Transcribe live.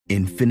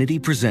Infinity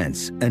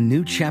presents a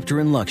new chapter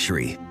in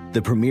luxury,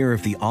 the premiere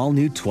of the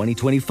all-new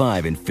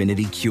 2025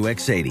 Infinity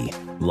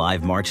QX80,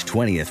 live March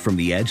 20th from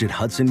the Edge at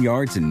Hudson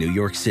Yards in New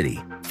York City,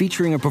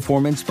 featuring a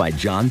performance by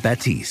John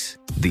Batiste.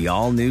 The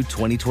all-new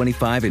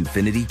 2025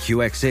 Infinity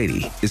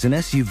QX80 is an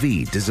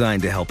SUV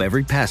designed to help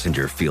every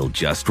passenger feel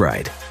just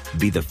right.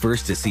 Be the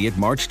first to see it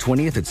March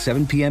 20th at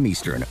 7 p.m.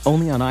 Eastern,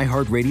 only on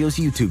iHeartRadio's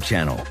YouTube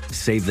channel.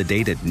 Save the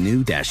date at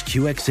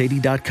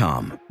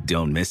new-QX80.com.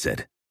 Don't miss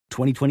it.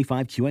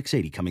 2025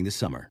 QX80 coming this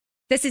summer.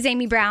 This is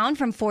Amy Brown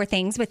from Four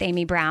Things with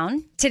Amy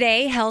Brown.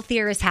 Today,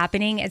 healthier is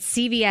happening at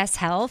CVS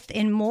Health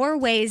in more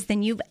ways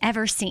than you've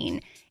ever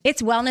seen.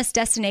 It's wellness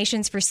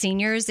destinations for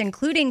seniors,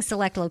 including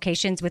select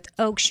locations with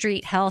Oak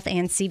Street Health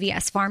and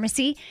CVS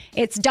Pharmacy.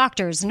 It's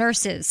doctors,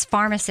 nurses,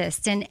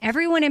 pharmacists, and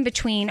everyone in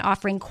between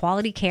offering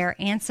quality care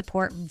and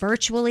support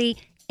virtually,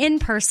 in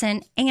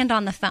person, and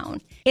on the phone.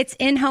 It's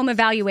in-home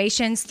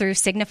evaluations through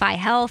Signify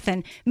Health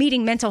and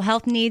meeting mental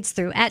health needs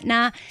through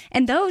Aetna.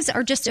 And those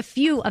are just a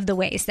few of the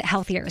ways that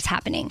healthier is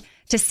happening.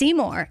 To see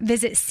more,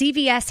 visit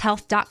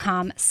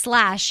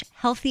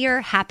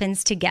cvshealth.com/healthier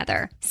happens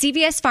together.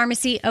 CVS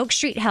Pharmacy, Oak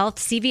Street Health,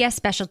 CVS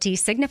Specialty,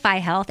 Signify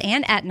Health,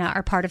 and Aetna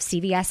are part of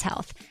CVS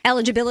Health.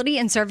 Eligibility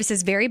and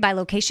services vary by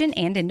location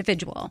and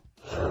individual.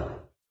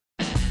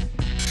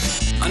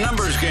 A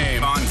numbers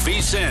game on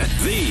VSiN,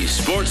 the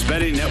sports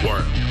betting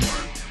network.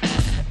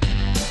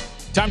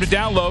 Time to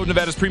download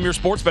Nevada's premier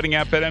sports betting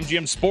app,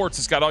 BetMGM Sports.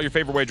 It's got all your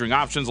favorite wagering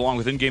options, along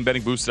with in-game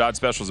betting, boosted odds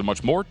specials, and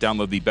much more.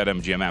 Download the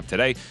BetMGM app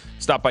today.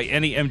 Stop by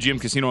any MGM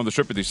casino on the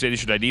Strip with your state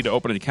issued ID to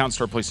open an account.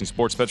 Start placing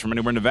sports bets from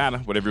anywhere in Nevada.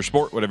 Whatever your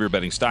sport, whatever your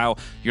betting style,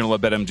 you're going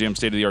to love BetMGM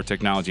state-of-the-art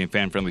technology and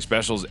fan-friendly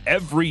specials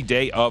every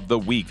day of the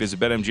week. Visit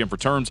BetMGM for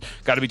terms.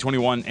 Got to be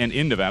 21 and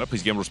in Nevada.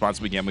 Please gamble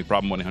responsibly. Gambling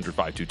problem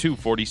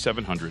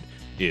 1-800-522-4700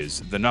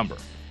 is the number.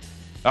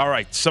 All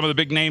right, some of the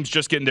big names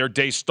just getting their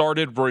day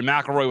started. Rory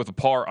McIlroy with a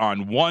par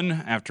on one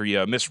after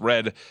he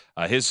misread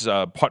his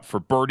putt for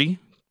birdie.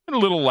 And a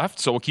little left,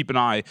 so we'll keep an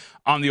eye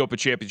on the Open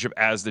Championship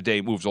as the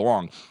day moves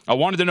along. I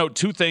wanted to note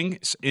two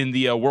things in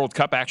the World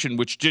Cup action,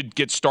 which did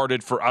get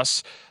started for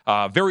us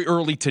very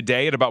early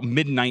today at about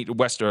midnight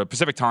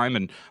Pacific time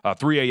and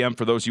 3 a.m.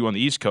 for those of you on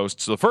the East Coast.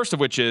 So the first of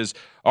which is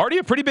already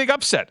a pretty big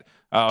upset.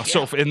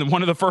 So in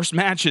one of the first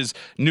matches,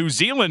 New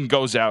Zealand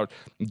goes out,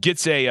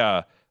 gets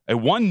a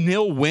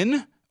 1-0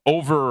 win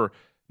over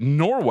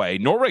Norway.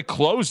 Norway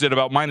closed at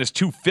about minus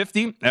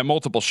 250 at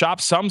multiple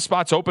shops. Some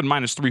spots open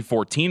minus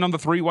 314 on the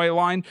three-way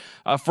line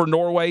for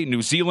Norway.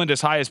 New Zealand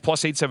as high as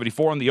plus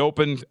 874 on the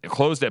open.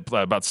 Closed at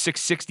about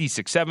 660,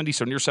 670,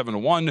 so near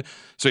 7-1.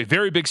 So a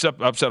very big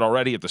upset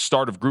already at the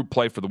start of group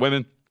play for the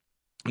women.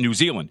 New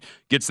Zealand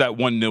gets that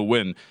 1-0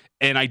 win.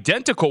 An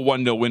identical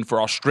 1-0 win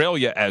for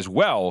Australia as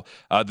well.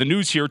 The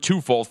news here,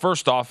 twofold.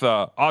 First off,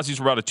 Aussies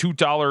were about a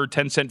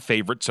 $2.10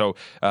 favorite, so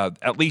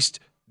at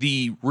least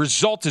the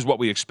result is what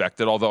we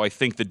expected, although I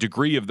think the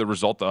degree of the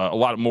result, a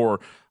lot more,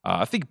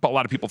 I think a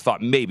lot of people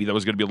thought maybe that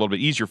was going to be a little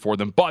bit easier for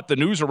them. But the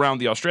news around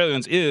the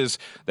Australians is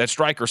that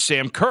striker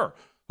Sam Kerr,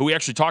 who we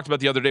actually talked about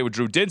the other day with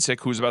Drew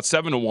Dinsick, who's about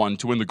 7-1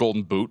 to win the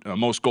Golden Boot,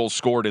 most goals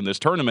scored in this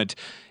tournament,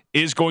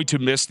 is going to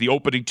miss the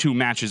opening two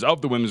matches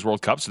of the Women's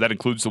World Cup. So that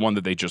includes the one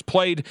that they just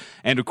played.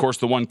 And, of course,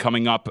 the one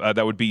coming up,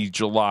 that would be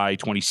July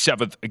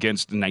 27th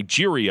against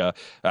Nigeria,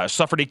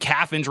 suffered a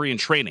calf injury in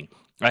training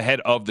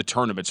ahead of the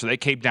tournament. So they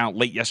came down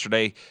late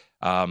yesterday.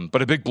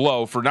 But a big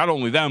blow for not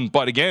only them,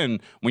 but again,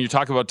 when you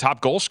talk about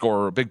top goal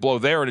scorer, a big blow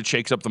there, and it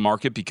shakes up the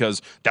market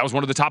because that was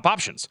one of the top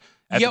options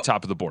at the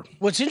top of the board.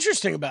 What's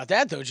interesting about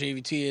that, though,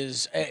 JVT,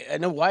 is I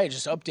know Wyatt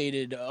just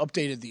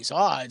updated these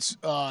odds.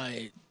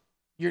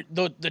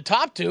 The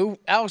top two,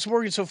 Alex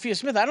Morgan, Sophia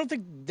Smith, I don't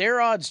think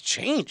their odds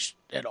changed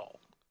at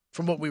all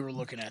from what we were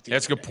looking at.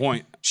 That's a good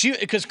point.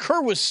 Because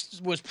Kerr was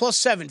plus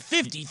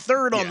 750,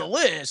 third on the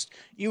list.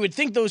 You would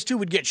think those two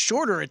would get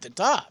shorter at the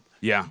top.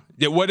 Yeah.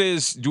 Do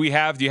you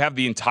have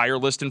the entire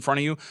list in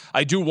front of you?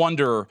 I do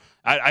wonder,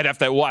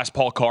 we'll ask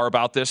Paul Carr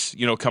about this,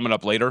 coming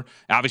up later.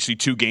 Obviously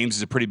 2 games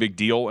is a pretty big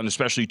deal, and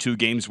especially 2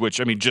 games, which,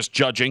 just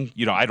judging,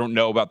 I don't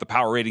know about the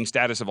power rating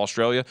status of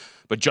Australia,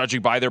 but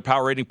judging by their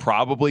power rating,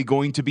 probably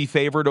going to be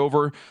favored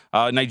over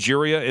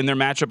Nigeria in their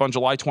matchup on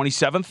July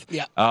 27th.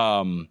 Yeah.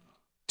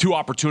 2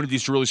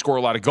 opportunities to really score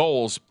a lot of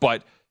goals,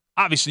 but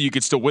obviously you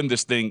could still win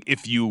this thing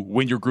if you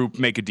win your group,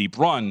 make a deep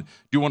run.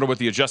 Do wonder what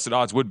the adjusted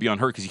odds would be on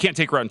her, because you can't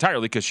take her out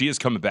entirely because she is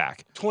coming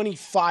back.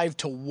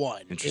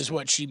 25-1 is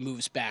what she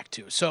moves back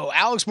to. So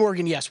Alex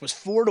Morgan, yes, was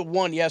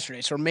 4-1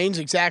 yesterday, so remains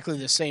exactly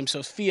the same.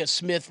 So Sophia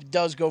Smith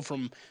does go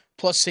from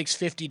plus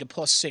 650 to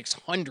plus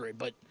 600,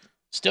 but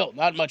still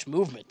not much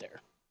movement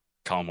there.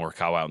 Colin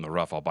Morikawa out in the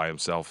rough all by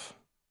himself.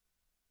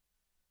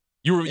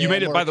 You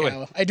made it, by the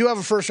way. I do have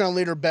a first-round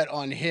leader bet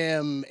on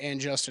him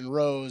and Justin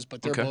Rose,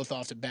 but they're both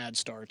off to bad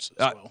starts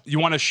as well. You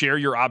want to share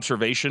your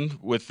observation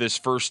with this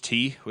first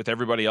tee with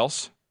everybody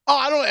else? Oh,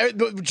 I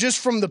don't. Just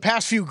from the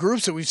past few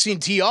groups that we've seen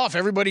tee off,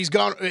 everybody's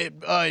gone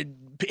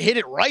hit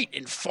it right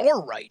and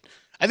far right.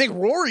 I think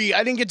Rory,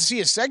 I didn't get to see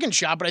a second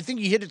shot, but I think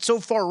he hit it so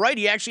far right,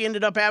 he actually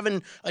ended up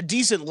having a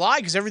decent lie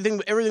because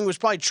everything was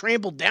probably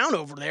trampled down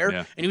over there,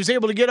 and he was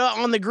able to get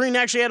on the green and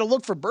actually had to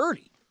look for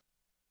birdie.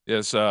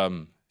 Yes,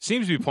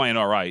 seems to be playing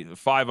all right.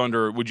 5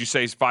 under, would you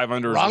say 5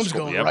 under? Rahm's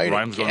going right.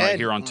 Rahm's going right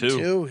here on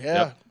 2. Yeah.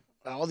 Yep.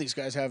 All these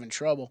guys having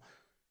trouble.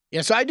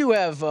 Yeah, so I do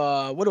have,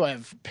 what do I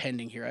have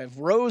pending here? I have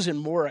Rose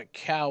and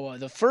Morikawa.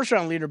 The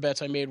first-round leader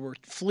bets I made were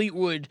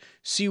Fleetwood,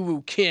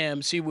 Siwoo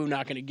Kim. Siwoo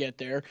not going to get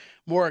there.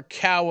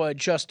 Morikawa,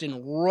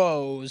 Justin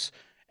Rose.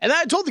 And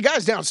I told the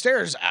guys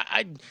downstairs,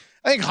 I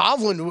think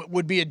Hovland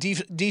would be a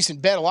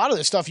decent bet. A lot of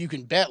this stuff you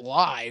can bet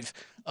live,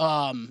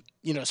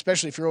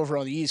 especially if you're over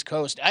on the East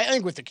Coast. I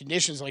think with the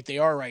conditions like they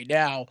are right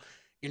now,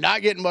 you're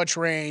not getting much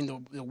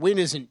rain. The wind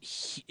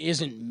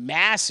isn't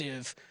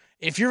massive.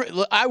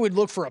 I would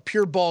look for a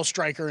pure ball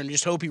striker and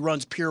just hope he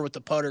runs pure with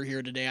the putter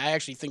here today. I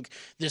actually think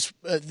this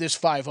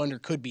 5 under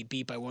could be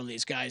beat by one of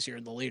these guys here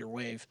in the later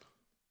wave.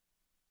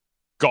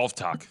 Golf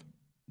talk.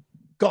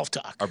 Golf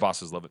talk. Our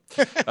bosses love it.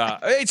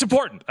 It's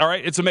important, all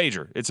right? It's a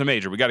major.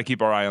 We got to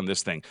keep our eye on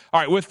this thing. All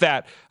right, with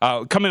that,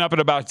 coming up in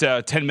about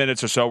 10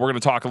 minutes or so, we're going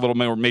to talk a little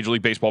more Major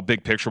League Baseball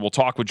big picture. We'll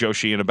talk with Joe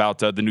Sheehan about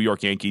the New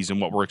York Yankees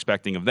and what we're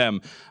expecting of them.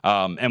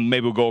 And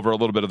maybe we'll go over a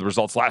little bit of the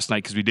results last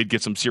night because we did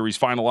get some series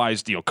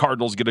finalized.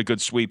 Cardinals get a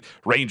good sweep.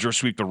 Rangers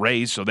sweep the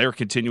Rays, so they're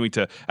continuing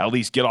to at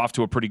least get off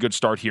to a pretty good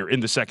start here in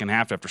the second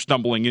half after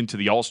stumbling into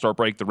the All-Star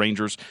break, the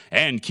Rangers,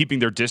 and keeping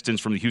their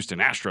distance from the Houston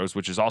Astros,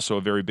 which is also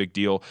a very big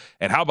deal.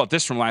 And how about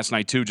this from last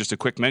night, too? Just a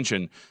quick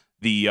mention.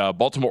 The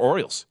Baltimore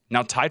Orioles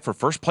now tied for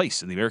first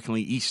place in the American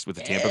League East with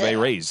the Tampa Bay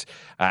Rays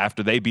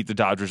after they beat the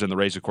Dodgers, and the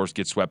Rays, of course,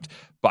 get swept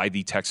by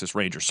the Texas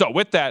Rangers. So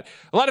with that,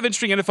 a lot of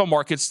interesting NFL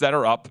markets that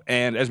are up,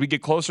 and as we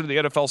get closer to the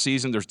NFL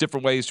season, there's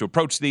different ways to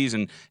approach these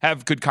and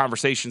have good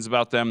conversations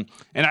about them.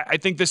 And I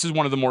think this is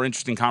one of the more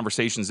interesting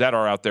conversations that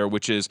are out there,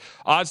 which is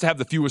odds to have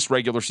the fewest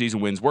regular season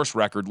wins, worst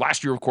record.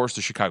 Last year, of course,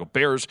 the Chicago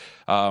Bears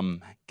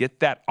get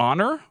that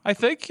honor, I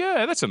think.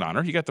 Yeah, that's an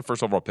honor. You got the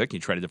first overall pick, and you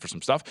traded it for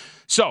some stuff.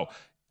 So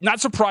not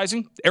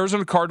surprising,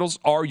 Arizona Cardinals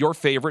are your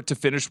favorite to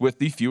finish with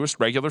the fewest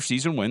regular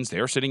season wins. They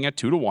are sitting at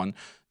 2-1.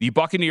 The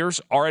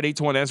Buccaneers are at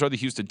 8-1, as are the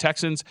Houston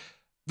Texans.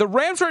 The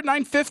Rams are at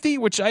 950,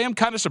 which I am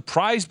kind of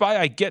surprised by.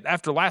 I get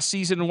after last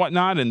season and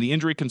whatnot and the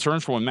injury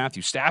concerns for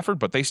Matthew Stafford,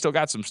 but they still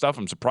got some stuff.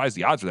 I'm surprised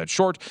the odds are that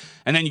short.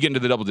 And then you get into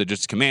the double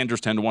digits.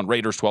 Commanders 10-1,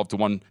 Raiders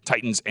 12-1,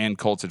 Titans and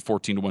Colts at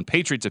 14-1,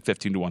 Patriots at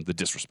 15-1, the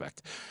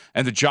disrespect.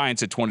 And the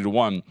Giants at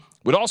 20-1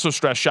 would also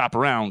stress shop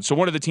around. So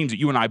one of the teams that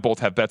you and I both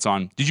have bets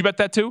on. Did you bet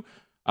that too?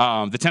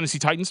 The Tennessee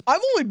Titans?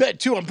 I've only bet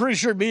 2. I'm pretty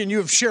sure me and you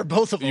have shared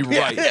both of them.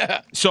 You're right.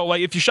 Yeah. So,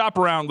 if you shop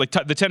around,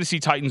 the Tennessee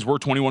Titans were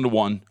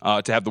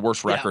 21-1 to have the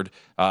worst record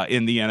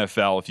in the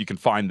NFL. If you can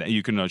find that,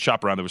 you can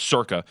shop around. There was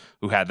Circa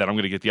who had that. I'm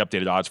going to get the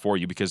updated odds for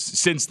you because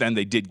since then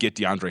they did get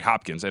DeAndre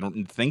Hopkins. I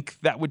don't think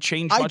that would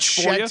change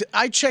much for you.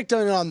 I checked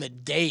on the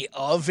day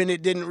of, and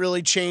it didn't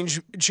really change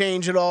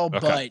at all. Okay.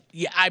 But,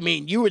 yeah, I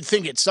mean, you would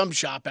think at some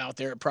shop out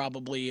there it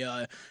probably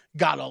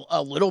got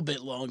a little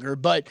bit longer.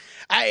 But,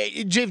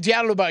 JFD, I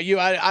don't know about you.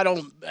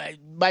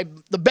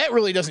 The bet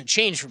really doesn't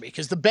change for me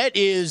because the bet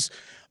is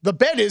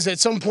at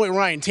some point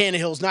Ryan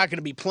Tannehill's not going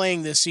to be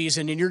playing this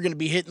season, and you're going to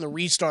be hitting the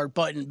restart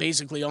button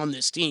basically on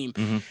this team.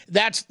 Mm-hmm.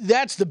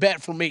 That's the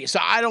bet for me. So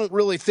I don't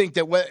really think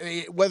that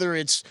whether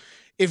it's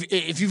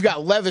if you've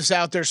got Levis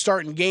out there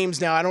starting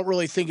games now, I don't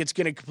really think it's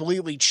going to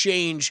completely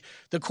change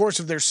the course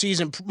of their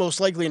season,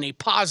 most likely in a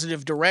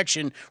positive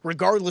direction,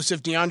 regardless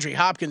if DeAndre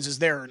Hopkins is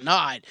there or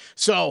not.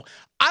 So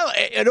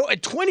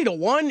at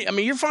 20-1, I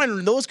mean, you're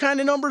finding those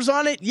kind of numbers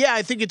on it. Yeah,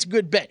 I think it's a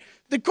good bet.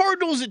 The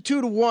Cardinals at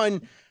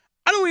 2-1.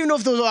 I don't even know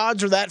if those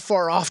odds are that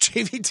far off,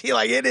 JVT.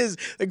 Like, it is,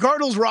 the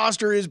Cardinals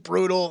roster is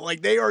brutal.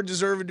 Like, they are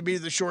deserving to be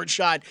the short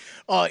shot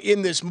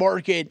in this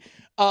market.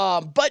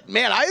 But,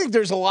 man, I think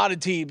there's a lot of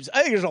teams.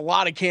 I think there's a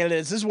lot of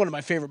candidates. This is one of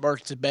my favorite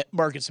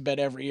markets to bet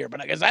every year. But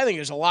I guess I think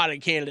there's a lot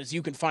of candidates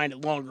you can find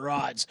at longer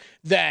odds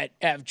that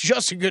have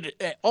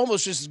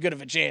almost just as good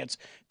of a chance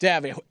to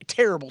have a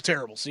terrible,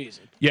 terrible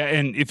season. Yeah,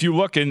 and if you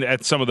look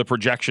at some of the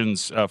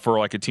projections for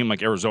like a team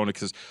like Arizona,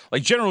 because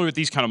like generally with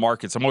these kind of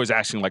markets, I'm always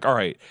asking like, all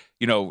right,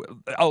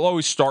 I'll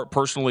always start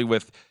personally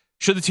with,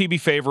 should the team be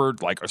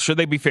favored? Like, should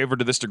they be favored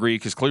to this degree?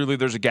 Because clearly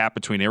there's a gap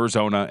between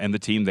Arizona and the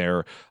team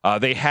there.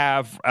 They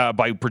have,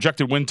 by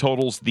projected win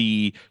totals,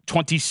 the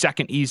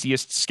 22nd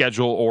easiest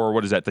schedule, or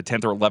what is that, the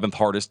 10th or 11th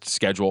hardest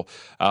schedule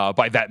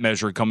by that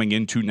measure coming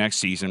into next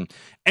season.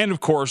 And,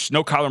 of course,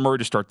 no Kyler Murray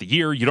to start the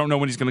year. You don't know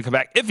when he's going to come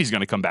back, if he's going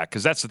to come back,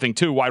 because that's the thing,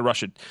 too. Why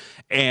rush it?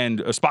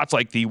 And spots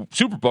like the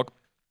Superbook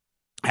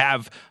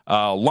have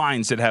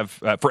lines that have,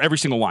 for every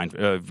single line,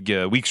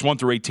 weeks 1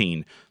 through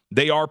 18,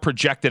 they are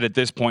projected at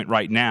this point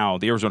right now,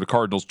 the Arizona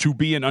Cardinals, to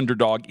be an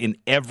underdog in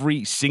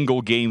every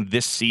single game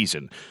this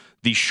season.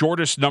 The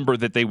shortest number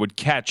that they would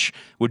catch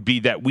would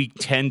be that week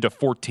 10 to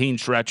 14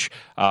 stretch,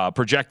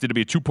 projected to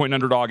be a 2-point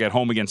underdog at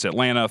home against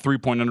Atlanta, a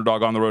 3-point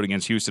underdog on the road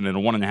against Houston, and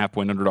a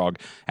 1.5-point underdog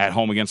at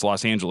home against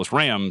Los Angeles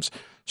Rams.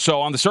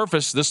 So on the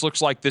surface, this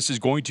looks like this is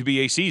going to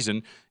be a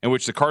season in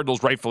which the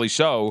Cardinals, rightfully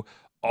so,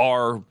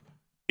 are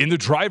in the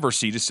driver's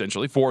seat,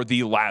 essentially, for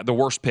the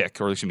worst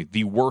pick, or excuse me,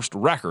 the worst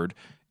record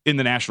in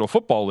the National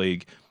Football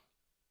League.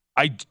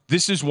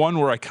 This is one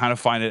where I kind of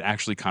find it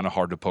actually kind of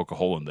hard to poke a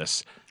hole in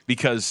this.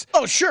 Because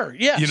because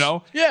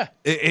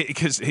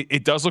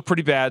it does look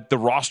pretty bad. The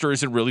roster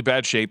is in really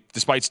bad shape,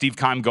 despite Steve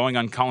Keim going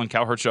on Colin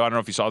Cowherd's show. I don't know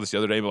if you saw this the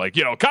other day, but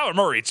Kyler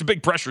Murray, it's a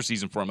big pressure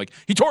season for him. Like,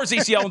 he tore his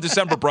ACL in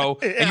December, bro,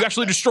 and you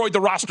actually destroyed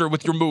the roster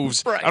with your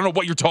moves. Right. I don't know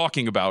what you're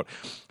talking about.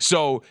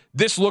 So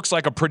this looks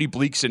like a pretty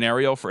bleak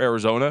scenario for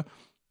Arizona.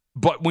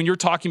 But when you're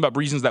talking about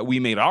reasons that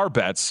we made our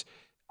bets,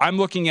 I'm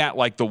looking at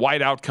like the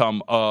wide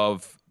outcome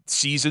of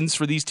seasons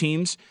for these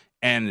teams,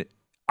 and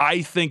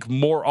I think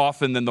more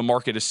often than the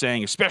market is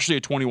saying, especially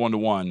at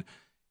 21-1,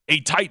 a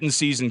Titans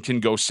season can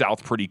go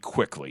south pretty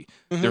quickly.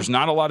 Mm-hmm. There's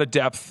not a lot of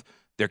depth.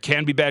 There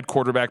can be bad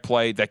quarterback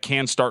play that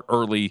can start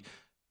early.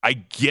 I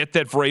get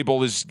that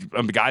Vrabel is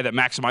a guy that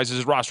maximizes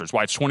his roster. It's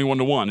why it's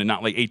 21-1 and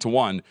not like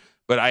 8-1.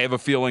 But I have a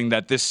feeling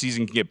that this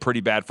season can get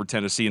pretty bad for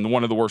Tennessee, and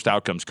one of the worst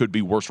outcomes could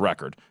be worst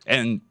record.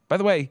 And by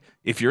the way,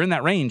 if you're in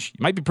that range,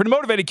 you might be pretty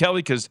motivated, Kelly,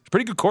 because it's a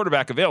pretty good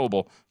quarterback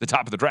available at the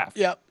top of the draft.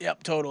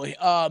 Yep, totally.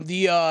 I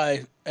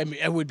mean,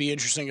 it would be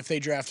interesting if they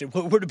drafted.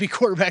 Would it be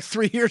quarterback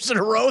 3 years in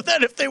a row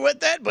then if they went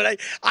that? But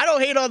I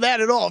don't hate on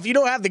that at all. If you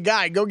don't have the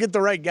guy, go get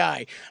the right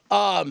guy.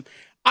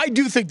 I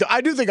do think I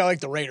like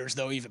the Raiders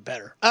though even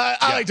better.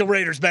 I like the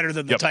Raiders better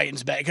than the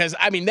Titans because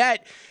I mean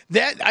that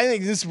I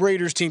think this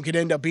Raiders team could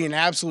end up being an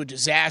absolute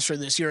disaster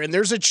this year, and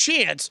there's a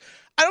chance.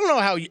 I don't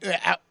know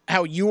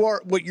how you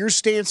are, what your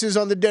stance is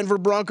on the Denver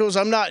Broncos.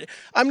 I'm not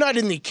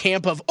in the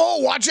camp of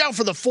watch out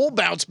for the full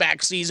bounce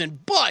back season,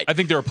 but I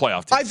think they're a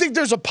playoff team. I think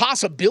there's a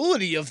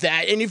possibility of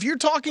that, and if you're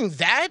talking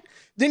that,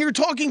 then you're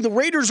talking the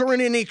Raiders are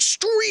in an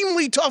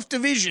extremely tough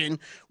division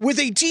with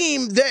a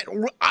team that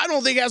I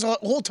don't think has a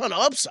whole ton of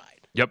upside.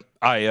 Yep,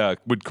 I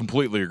would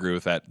completely agree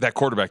with that. That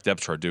quarterback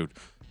depth chart, dude,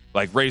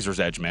 like razor's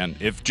edge, man.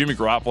 If Jimmy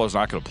Garoppolo's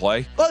not going to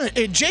play,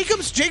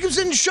 Jacobs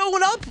isn't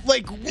showing up.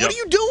 Like, what are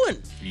you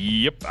doing?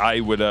 Yep, I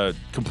would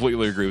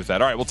completely agree with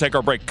that. All right, we'll take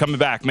our break. Coming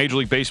back, Major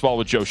League Baseball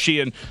with Joe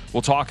Sheehan.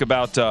 We'll talk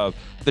about the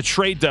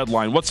trade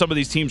deadline, what some of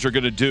these teams are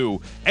going to do,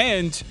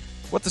 and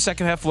what the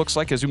second half looks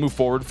like as we move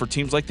forward for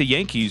teams like the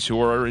Yankees, who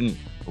are in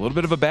a little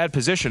bit of a bad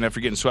position after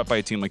getting swept by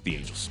a team like the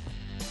Angels.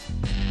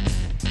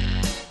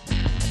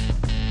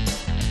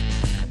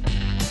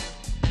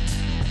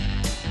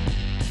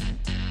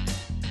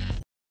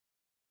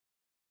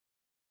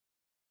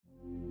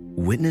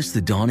 Witness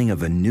the dawning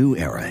of a new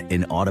era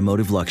in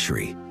automotive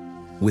luxury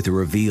with a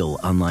reveal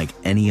unlike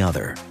any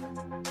other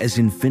as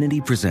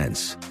Infiniti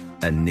presents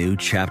a new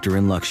chapter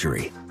in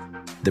luxury,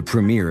 the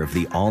premiere of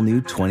the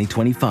all-new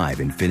 2025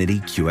 Infiniti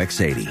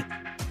QX80.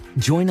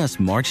 Join us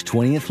March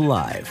 20th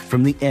live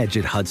from the Edge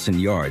at Hudson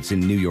Yards in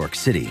New York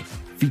City,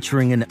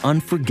 featuring an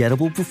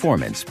unforgettable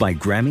performance by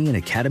Grammy and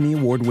Academy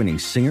Award-winning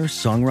singer,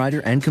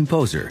 songwriter, and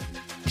composer,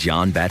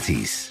 Jon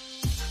Batiste.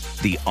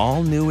 The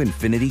all-new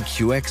Infiniti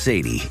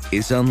QX80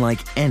 is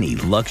unlike any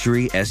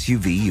luxury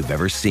SUV you've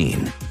ever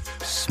seen.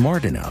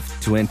 Smart enough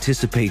to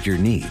anticipate your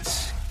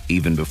needs,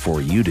 even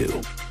before you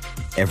do.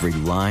 Every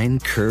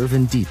line, curve,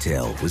 and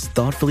detail was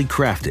thoughtfully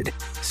crafted,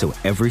 so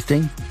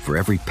everything for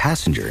every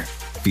passenger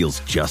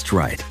feels just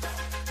right.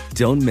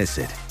 Don't miss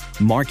it.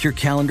 Mark your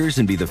calendars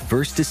and be the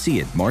first to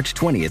see it March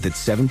 20th at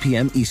 7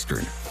 p.m.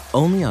 Eastern,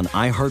 only on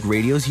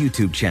iHeartRadio's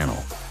YouTube channel.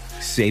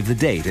 Save the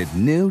date at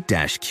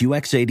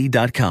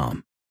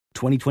new-QX80.com.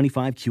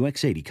 2025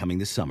 QX80 coming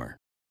this summer.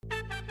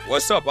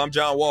 What's up? I'm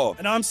John Wall.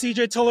 And I'm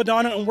CJ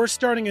Toledano, and we're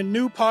starting a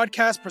new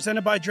podcast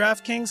presented by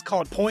DraftKings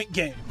called Point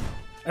Game.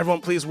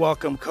 Everyone, please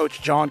welcome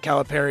Coach John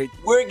Calipari.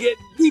 We're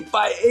getting beat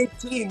by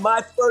 18.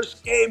 My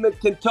first game in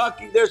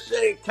Kentucky, they're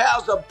saying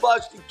Cal's a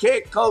bust. He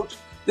can't coach.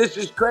 This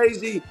is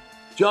crazy.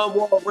 John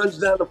Wall runs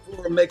down the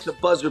floor and makes a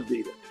buzzer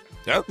beater.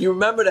 Yep. You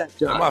remember that,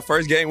 John? That's my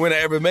first game winner I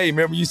ever made.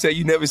 Remember you said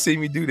you never seen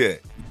me do that.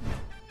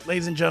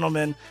 Ladies and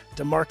gentlemen,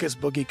 DeMarcus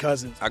Boogie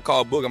Cousins. I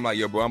called Boog. I'm like,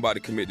 yo, bro, I'm about to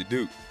commit to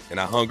Duke. And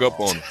I hung up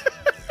on him.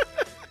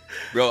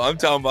 Bro, I'm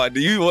talking about, do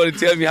you want to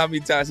tell me how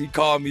many times he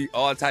called me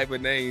all type of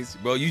names?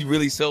 Bro, you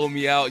really sold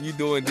me out. You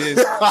doing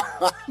this.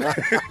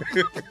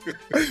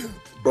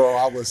 Bro,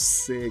 I was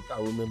sick.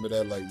 I remember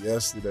that like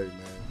yesterday, man.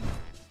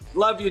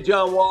 Love you,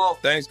 John Wall.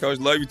 Thanks, Coach.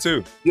 Love you,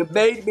 too. You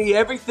made me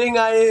everything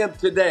I am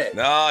today.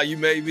 Nah, you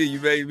made me.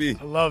 You made me.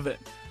 I love it.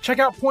 Check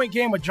out Point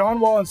Game with John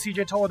Wall and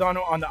CJ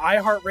Toledano on the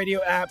iHeartRadio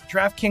app,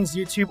 DraftKings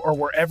YouTube, or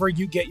wherever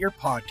you get your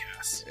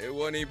podcasts. It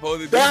wasn't even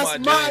supposed to be That's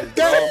my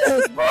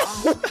game, bro.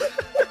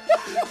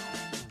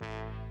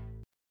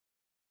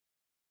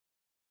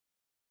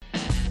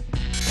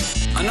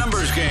 A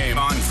numbers game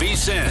on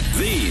VSiN,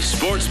 the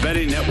Sports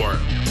Betting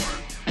Network.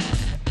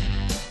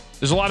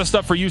 There's a lot of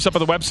stuff for use up on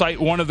the website.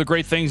 One of the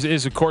great things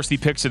is, of course, the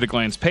Picks at a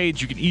Glance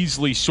page. You can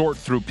easily sort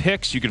through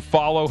picks. You can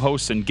follow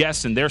hosts and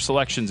guests and their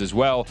selections as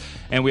well.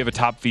 And we have a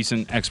top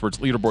VSiN experts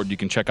leaderboard. You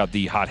can check out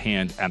the hot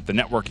hand at the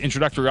network.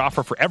 Introductory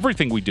offer for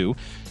everything we do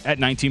at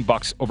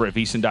 $19 over at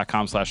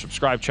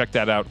VSiN.com/subscribe. Check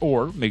that out.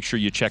 Or make sure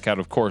you check out,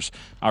 of course,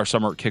 our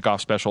summer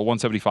kickoff special,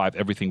 $175,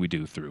 everything we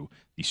do through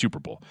the Super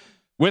Bowl.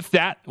 With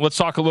that, let's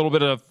talk a little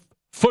bit of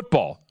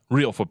football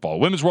real football.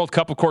 Women's World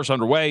Cup, of course,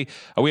 underway.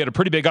 We had a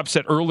pretty big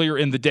upset earlier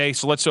in the day,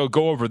 so let's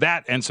go over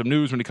that and some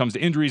news when it comes to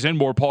injuries and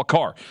more. Paul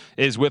Carr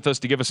is with us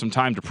to give us some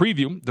time to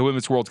preview the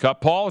Women's World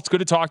Cup. Paul, it's good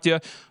to talk to you.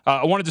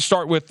 I wanted to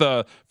start with,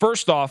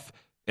 first off,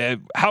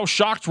 how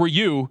shocked were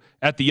you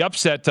at the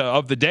upset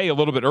of the day a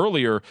little bit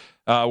earlier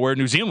where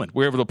New Zealand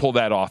were able to pull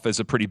that off as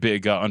a pretty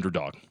big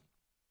underdog?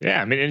 Yeah,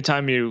 I mean,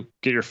 anytime you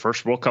get your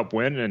first World Cup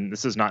win, and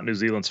this is not New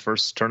Zealand's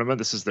first tournament,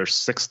 this is their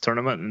 6th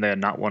tournament, and they had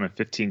not won in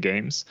 15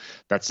 games.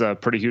 That's a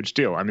pretty huge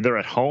deal. I mean, they're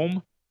at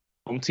home.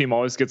 Home team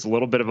always gets a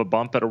little bit of a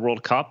bump at a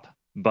World Cup,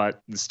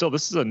 but still,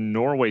 this is a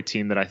Norway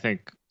team that I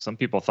think some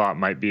people thought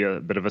might be a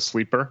bit of a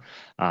sleeper,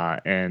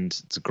 and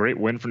it's a great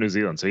win for New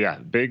Zealand. So, yeah,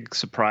 big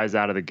surprise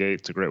out of the gate.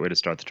 It's a great way to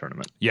start the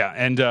tournament. Yeah,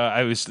 and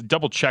I was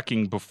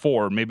double-checking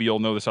before. Maybe you'll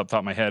know this off the top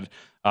of my head.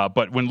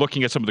 But when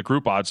looking at some of the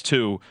group odds,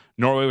 too,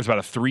 Norway was about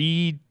a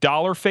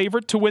 $3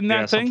 favorite to win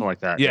that thing. Something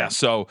like that. Yeah,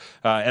 so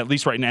at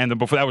least right now, and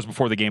that was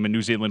before the game, and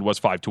New Zealand was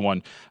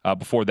 5-1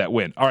 before that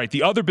win. All right,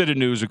 the other bit of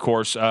news, of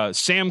course,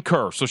 Sam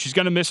Kerr. So she's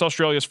going to miss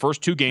Australia's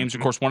first 2 games.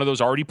 Of course, one of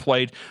those already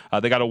played.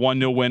 They got a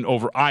 1-0 win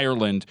over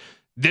Ireland.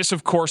 This,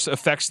 of course,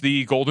 affects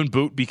the Golden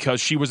Boot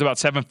because she was about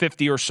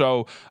 $750 or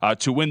so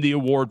to win the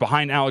award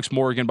behind Alex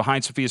Morgan,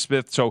 behind Sophia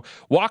Smith. So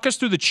walk us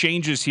through the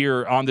changes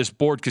here on this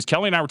board, because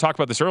Kelly and I were talking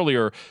about this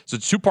earlier. So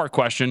it's a 2-part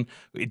question.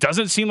 It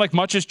doesn't seem like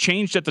much has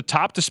changed at the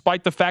top,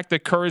 despite the fact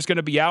that Kerr is going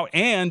to be out.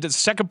 And the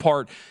second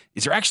part,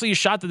 is there actually a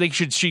shot that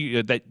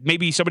that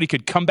maybe somebody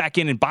could come back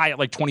in and buy it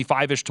like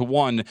 25-ish to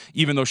 1,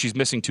 even though she's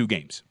missing 2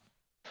 games?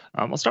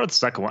 I'll start with the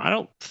second one. I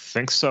don't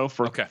think so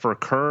for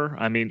Kerr.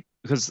 I mean,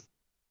 because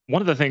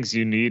one of the things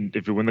you need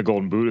if you win the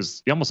Golden Boot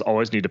is you almost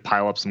always need to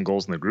pile up some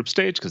goals in the group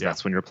stage, because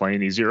that's when you're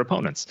playing easier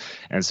opponents.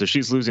 And so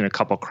she's losing a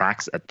couple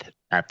cracks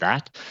at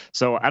that.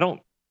 So I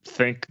don't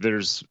think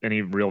there's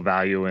any real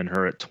value in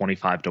her at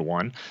 25 to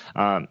 1.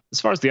 As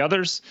far as the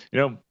others,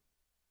 you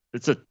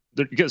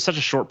get such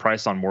a short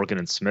price on Morgan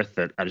and Smith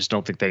that I just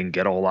don't think they can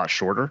get a whole lot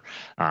shorter.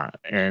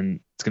 And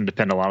it's going to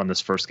depend a lot on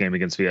this first game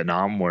against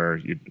Vietnam, where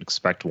you'd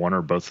expect one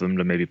or both of them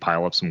to maybe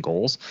pile up some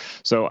goals.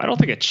 So I don't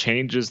think it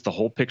changes the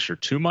whole picture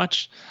too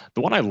much.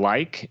 The one I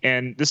like,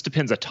 and this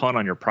depends a ton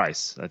on your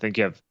price. I think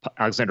you have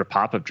Alexandra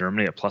Popp of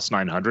Germany at plus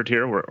 900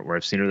 here, where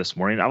I've seen her this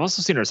morning. I've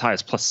also seen her as high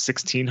as plus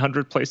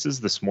 1,600 places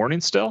this morning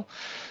still.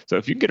 So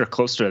if you can get her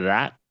closer to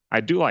that,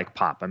 I do like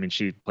Popp. I mean,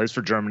 she plays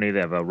for Germany. They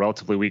have a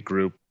relatively weak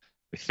group.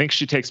 We think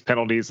she takes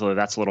penalties, though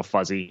that's a little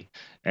fuzzy.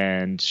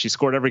 And she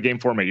scored every game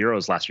for them at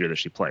Euros last year that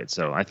she played.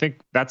 So I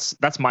think that's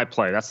my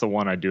play. That's the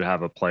one I do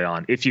have a play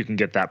on, if you can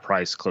get that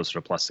price closer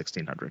to plus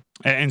 1,600.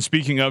 And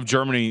speaking of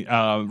Germany,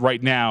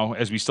 right now,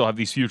 as we still have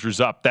these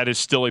futures up, that is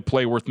still a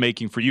play worth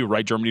making for you,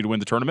 right? Germany to win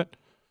the tournament?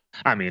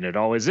 I mean, it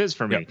always is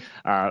for me.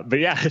 But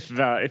yeah,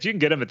 if you can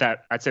get them at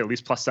that, I'd say at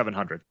least plus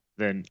 700,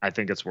 then I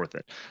think it's worth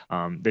it.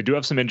 They do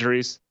have some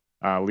injuries.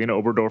 Lena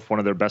Oberdorf, one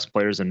of their best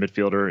players in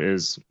midfielder,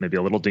 is maybe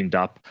a little dinged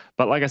up.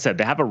 But like I said,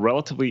 they have a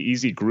relatively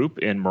easy group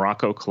in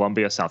Morocco,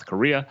 Colombia, South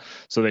Korea.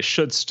 So they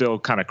should still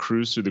kind of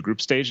cruise through the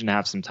group stage and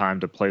have some time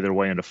to play their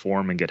way into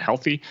form and get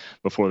healthy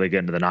before they get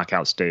into the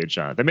knockout stage.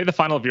 They made the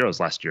final of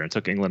Euros last year and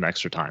took England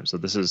extra time. So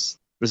this is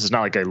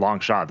not like a long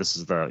shot. This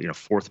is the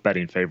 4th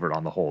betting favorite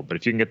on the whole. But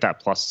if you can get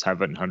that plus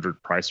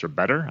 700 price or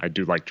better, I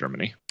do like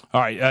Germany. All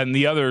right, and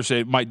the others,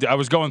 I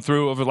was going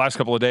through over the last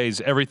couple of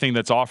days everything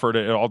that's offered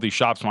at all these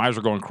shops. My eyes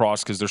are going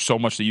cross because there's so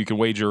much that you can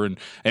wager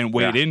and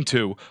wade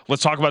into.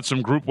 Let's talk about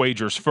some group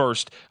wagers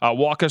first.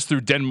 Walk us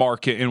through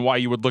Denmark and why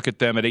you would look at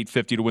them at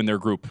 850 to win their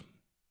group.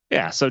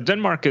 Yeah, so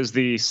Denmark is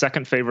the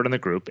second favorite in the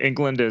group.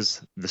 England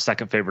is the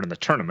second favorite in the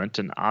tournament,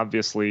 and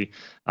obviously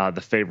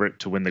the favorite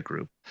to win the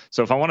group.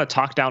 So if I want to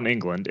talk down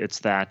England, it's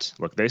that,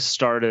 look, they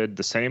started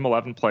the same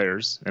 11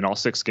 players in all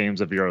 6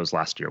 games of Euros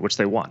last year, which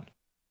they won.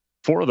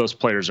 4 of those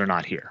players are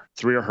not here.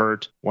 3 are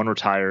hurt, 1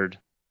 retired.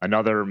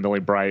 Another, Millie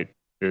Bright,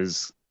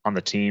 is on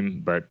the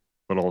team, but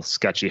a little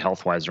sketchy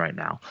health-wise right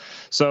now.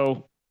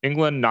 So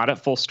England not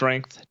at full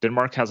strength.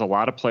 Denmark has a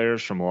lot of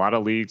players from a lot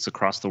of leagues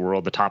across the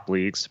world, the top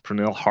leagues.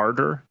 Pernille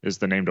Harder is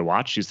the name to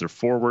watch. She's their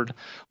forward,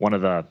 one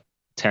of the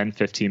 10,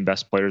 15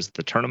 best players at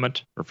the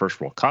tournament, her first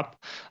World Cup.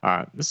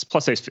 This is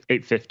plus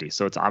 850,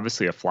 so it's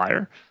obviously a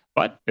flyer.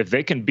 But if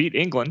they can beat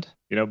England,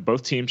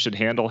 both teams should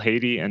handle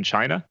Haiti and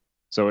China.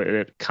 So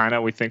it kind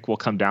of, we think, will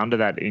come down to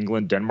that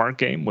England-Denmark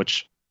game,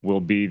 which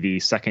will be the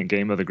second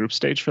game of the group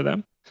stage for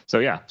them. So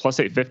yeah, plus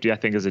 850, I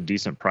think, is a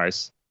decent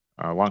price.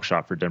 Long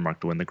shot for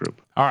Denmark to win the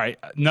group. All right,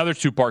 another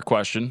 2-part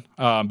question,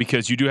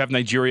 because you do have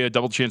Nigeria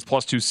double chance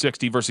plus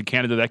 260 versus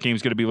Canada. That game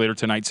is going to be later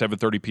tonight,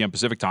 7:30 p.m.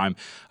 Pacific time.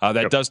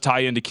 That does tie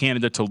into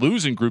Canada to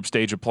lose in group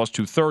stage at plus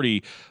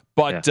 230.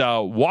 But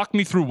walk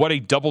me through what a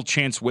double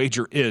chance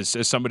wager is,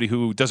 as somebody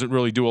who doesn't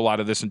really do a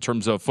lot of this in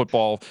terms of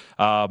football.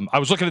 I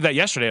was looking at that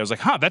yesterday. I was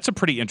like, that's a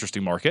pretty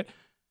interesting market.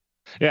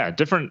 Yeah,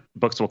 different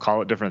books will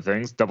call it different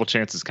things. Double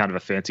chance is kind of a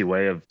fancy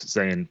way of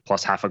saying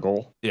plus half a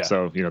goal. Yeah.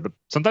 So,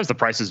 sometimes the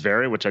prices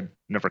vary, which I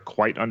never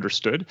quite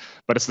understood,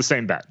 but it's the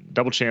same bet.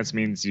 Double chance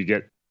means you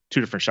get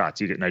 2 different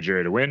shots. You get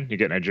Nigeria to win, you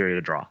get Nigeria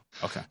to draw.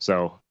 Okay.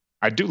 So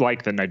I do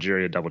like the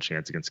Nigeria double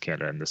chance against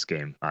Canada in this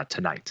game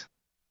tonight.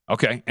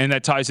 Okay, and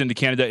that ties into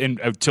Canada.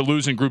 And to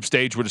lose in group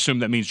stage would assume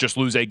that means just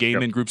lose a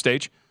game in group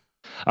stage?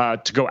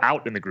 To go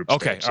out in the group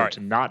stage. Okay, So all right.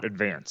 to not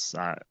advance.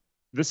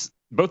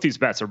 Both these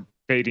bets are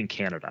fading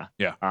Canada.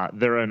 Yeah.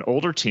 They're an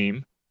older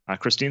team.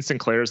 Christine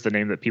Sinclair is the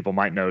name that people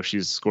might know.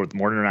 She's scored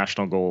more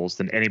international goals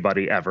than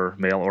anybody ever,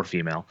 male or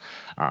female.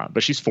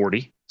 But she's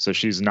 40, so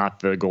she's not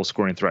the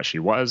goal-scoring threat she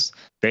was.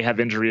 They have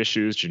injury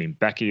issues. Janine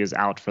Becky is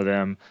out for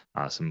them.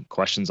 Some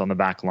questions on the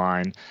back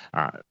line.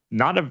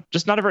 Not a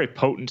very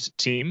potent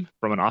team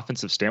from an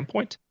offensive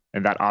standpoint,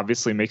 and that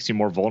obviously makes you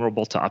more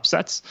vulnerable to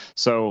upsets.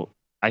 So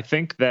I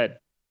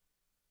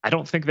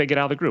don't think they get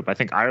out of the group. I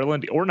think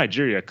Ireland or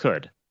Nigeria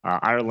could.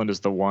 Ireland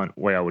is the one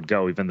way I would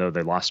go, even though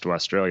they lost to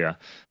Australia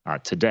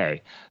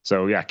today.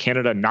 So, yeah,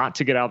 Canada not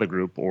to get out of the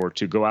group or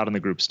to go out in the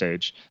group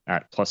stage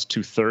at plus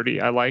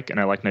 230 I like. And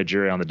I like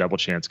Nigeria on the double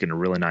chance, getting a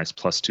really nice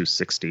plus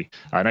 260.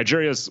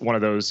 Nigeria is one of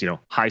those,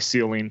 high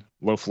ceiling,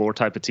 low floor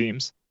type of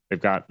teams.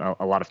 They've got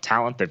a lot of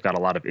talent. They've got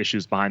a lot of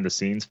issues behind the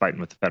scenes fighting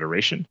with the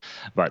Federation.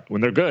 But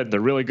when they're good, they're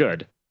really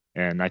good.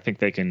 And I think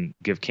they can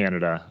give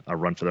Canada a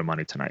run for their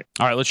money tonight.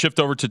 All right, let's shift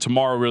over to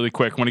tomorrow really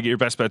quick. I want to get your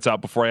best bets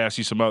out before I ask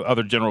you some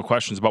other general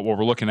questions about what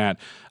we're looking at.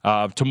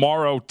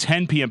 Tomorrow,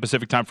 10 p.m.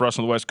 Pacific time for us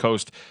on the West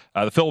Coast,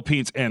 the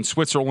Philippines and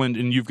Switzerland,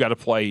 and you've got to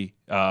play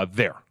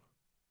there.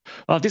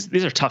 Well,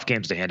 these are tough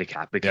games to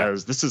handicap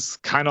because this is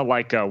kind of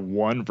like a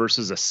 1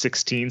 versus a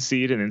 16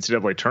 seed in the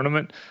NCAA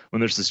tournament when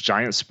there's this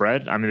giant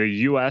spread. I mean, the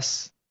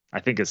U.S.,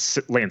 I think, is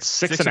laying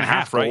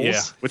 6.5 goals,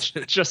 right? Which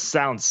just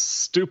sounds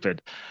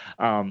stupid.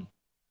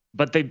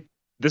 But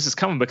this is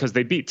coming because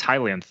they beat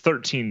Thailand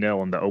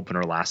 13-0 in the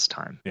opener last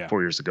time,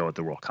 4 years ago at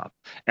the World Cup.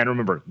 And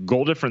remember,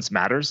 goal difference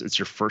matters. It's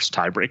your first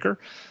tiebreaker.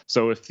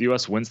 So if the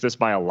U.S. wins this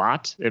by a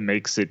lot, it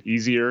makes it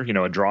easier.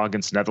 A draw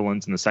against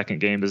Netherlands in the second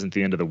game isn't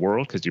the end of the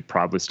world because you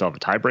probably still have a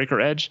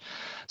tiebreaker edge.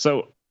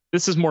 So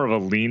this is more of a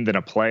lean than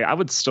a play. I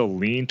would still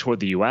lean toward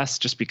the U.S.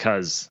 just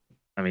because,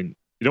 you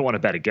don't want to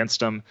bet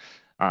against them.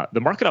 The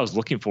market I was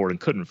looking for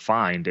and couldn't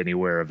find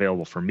anywhere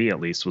available for me,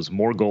 at least, was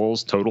more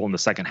goals total in the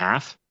second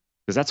half.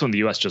 Because that's when the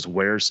U.S. just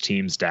wears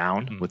teams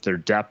down with their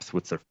depth,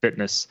 with their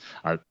fitness.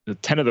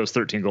 10 of those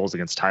 13 goals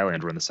against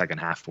Thailand were in the second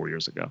half 4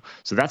 years ago.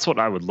 So that's what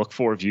I would look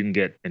for if you can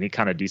get any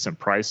kind of decent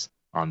price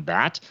on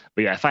that.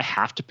 But yeah, if I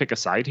have to pick a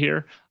side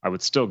here, I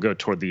would still go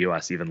toward the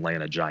U.S., even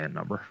laying a giant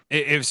number.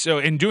 If so,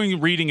 in doing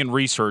reading and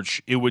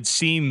research, it would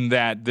seem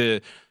that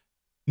the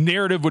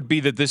narrative would be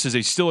that this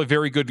is still a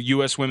very good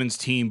U.S. women's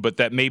team, but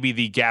that maybe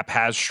the gap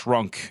has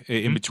shrunk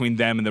in between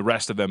them and the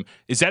rest of them.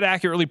 Is that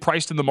accurately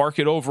priced in the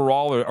market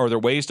overall, or are there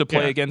ways to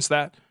play against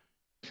that?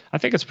 I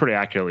think it's pretty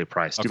accurately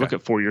priced. Okay. You look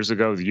at 4 years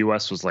ago, the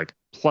U.S. was like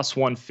plus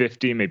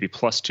 150, maybe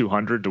plus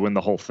 200 to win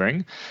the whole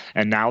thing.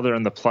 And now they're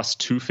in the plus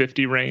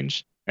 250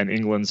 range, and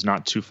England's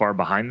not too far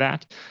behind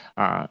that.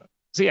 Plus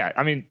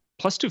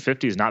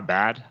 250 is not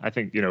bad. I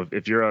think,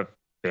 if you're a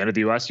fan of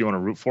the U.S., you want to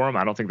root for them.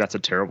 I don't think that's a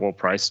terrible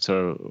price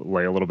to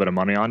lay a little bit of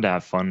money on to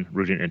have fun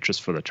rooting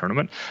interest for the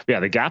tournament. But yeah,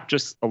 the gap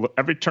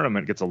every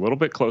tournament gets a little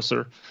bit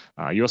closer.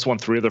 U.S. won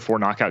 3 of their 4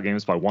 knockout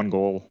games by 1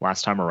 goal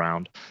last time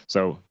around.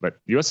 But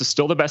U.S. is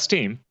still the best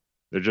team.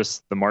 They're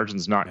just, the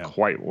margin's not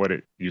quite what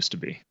it used to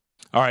be.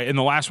 All right, and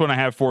the last one I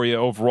have for you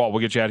overall,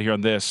 we'll get you out of here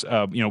on this.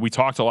 We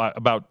talked a lot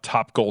about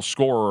top goal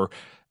scorer.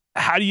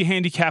 How do you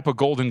handicap a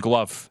Golden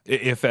Glove,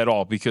 if at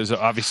all? Because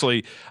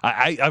obviously,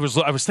 I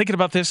was thinking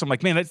about this. I'm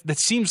like, man, that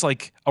seems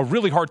like a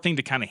really hard thing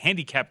to kind of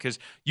handicap because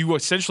you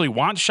essentially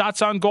want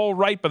shots on goal,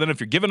 right? But then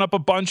if you're giving up a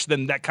bunch,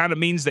 then that kind of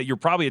means that you're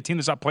probably a team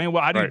that's not playing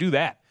well. How do you do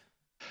that?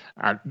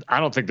 I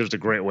don't think there's a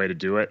great way to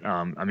do it.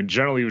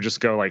 Generally, you would just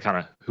go like kind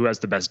of who has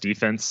the best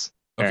defense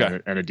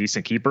and a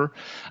decent keeper.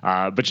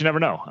 But you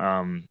never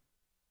know.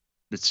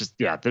 It's just,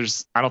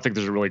 I don't think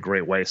there's a really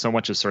great way. So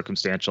much is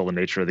circumstantial, the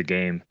nature of the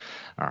game.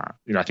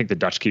 I think the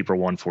Dutch keeper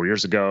won 4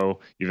 years ago,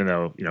 even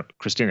though,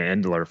 Christina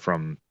Endler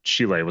from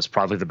Chile was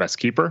probably the best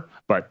keeper,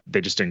 but they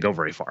just didn't go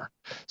very far.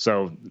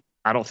 So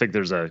I don't think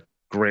there's a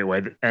great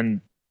way. And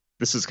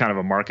this is kind of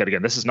a market.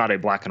 Again, this is not a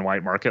black and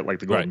white market like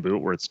the Golden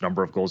Boot where it's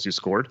number of goals you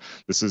scored.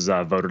 This is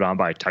voted on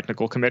by a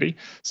technical committee.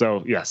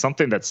 So yeah,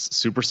 something that's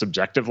super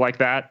subjective like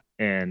that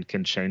and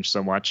can change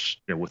so much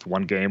with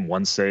one game,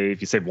 one save.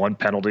 You save one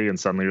penalty and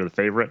suddenly you're the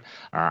favorite.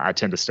 I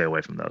tend to stay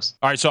away from those.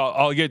 All right, so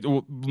I'll get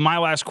my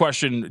last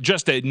question,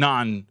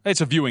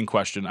 it's a viewing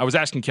question. I was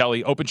asking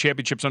Kelly, Open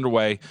Championships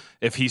underway,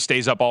 if he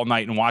stays up all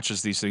night and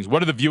watches these things.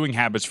 What are the viewing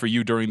habits for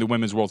you during the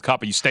Women's World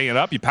Cup? Are you staying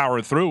up? You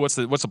powering through? What's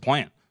the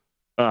plan?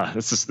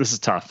 This is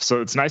tough. So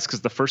it's nice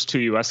because the first 2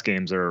 U.S.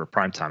 games are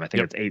primetime. I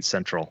think it's 8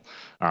 Central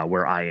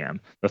where I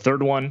am. The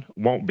third one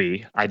won't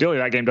be. Ideally,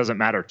 that game doesn't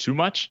matter too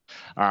much.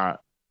 But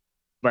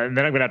then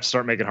I'm going to have to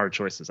start making hard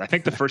choices. I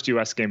think the first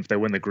U.S. game, if they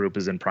win the group,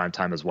 is in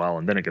primetime as well,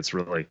 and then it gets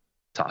really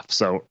tough.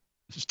 So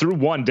through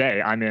one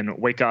day, I'm in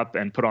wake up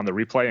and put on the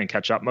replay and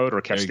catch up mode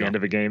or catch the end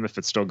of a game if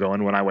it's still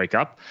going when I wake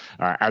up.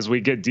 As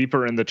we get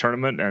deeper in the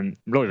tournament and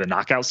really the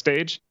knockout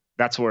stage,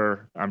 that's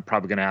where I'm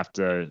probably going to have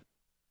to,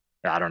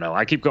 I don't know.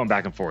 I keep going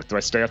back and forth. Do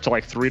I stay up to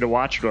like 3 to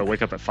watch or do I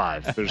wake up at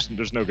 5?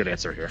 There's no good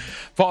answer here.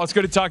 Paul, it's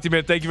good to talk to you,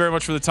 man. Thank you very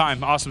much for the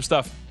time. Awesome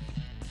stuff.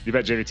 You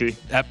bet, JVT.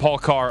 At Paul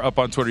Carr up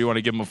on Twitter. You want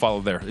to give him a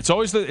follow there. It's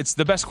always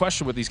the best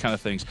question with these kind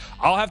of things.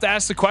 I'll have to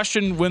ask the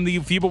question when the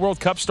FIBA World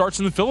Cup starts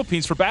in the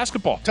Philippines for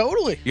basketball.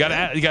 Totally. You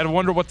gotta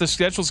wonder what the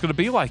schedule is going to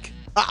be like.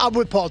 I'm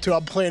with Paul, too.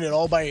 I'm playing it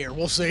all by ear.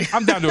 We'll see.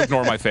 I'm down to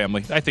ignore my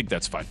family. I think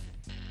that's fine.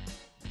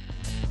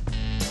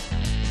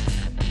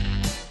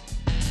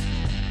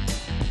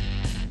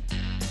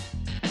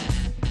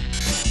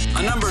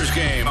 A numbers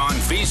game on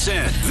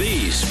VSiN,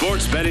 the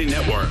Sports Betting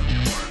Network.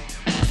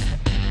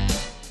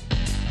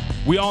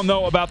 We all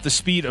know about the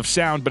speed of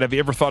sound, but have you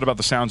ever thought about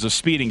the sounds of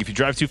speeding? If you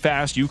drive too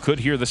fast, you could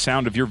hear the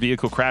sound of your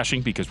vehicle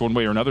crashing because one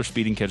way or another,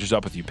 speeding catches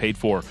up with you. Paid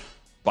for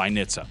by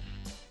NHTSA.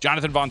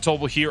 Jonathan Von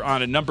Tobel here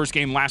on a numbers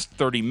game last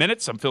 30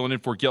 minutes. I'm filling in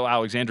for Gil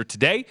Alexander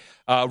today.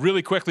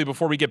 Really quickly,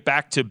 before we get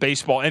back to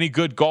baseball, any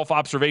good golf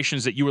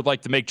observations that you would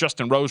like to make?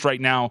 Justin Rose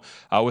right now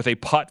with a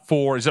putt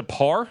for, is it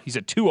par? He's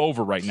at 2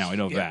 over right now. I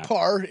know that.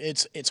 Par.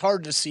 It's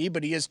hard to see,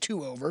 but he is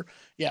 2 over.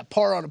 Yeah,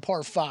 par on a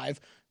par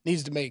 5.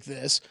 Needs to make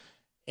this.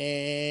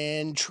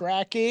 And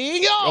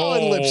tracking.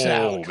 And lips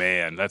out. Oh,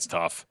 man, that's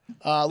tough.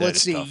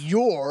 Let's see. Tough.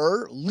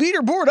 Your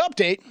leaderboard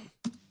update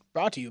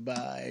brought to you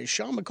by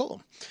Sean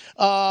McCullum.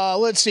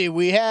 Let's see.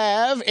 We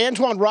have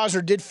Antoine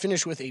Rosner did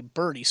finish with a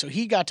birdie, so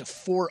he got to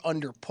 4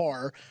 under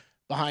par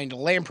behind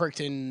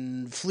Lamprecht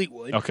and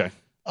Fleetwood. Okay.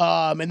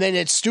 And then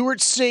it's Stuart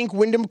Sink,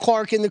 Wyndham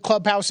Clark in the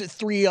clubhouse at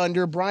 3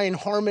 under. Brian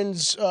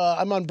Harmon's.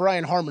 I'm on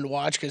Brian Harmon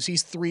watch because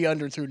he's 3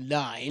 under through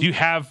 9. Do you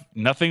have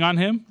nothing on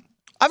him?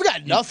 I've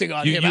got nothing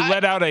on him. You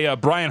let out a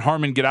Brian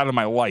Harmon get out of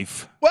my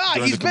life.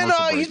 Well, he's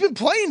been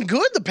playing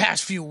good the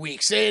past few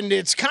weeks, and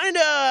it's kind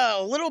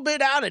of a little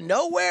bit out of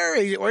nowhere.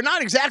 We're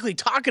not exactly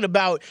talking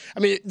about. I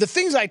mean, the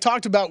things I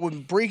talked about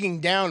when breaking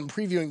down and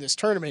previewing this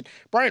tournament.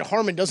 Brian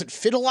Harmon doesn't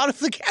fit a lot of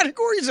the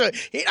categories.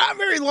 He's not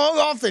very long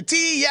off the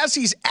tee. Yes,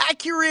 he's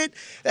accurate.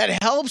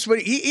 That helps, but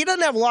he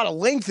doesn't have a lot of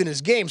length in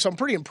his game. So I'm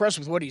pretty impressed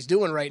with what he's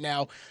doing right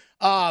now.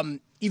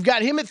 You've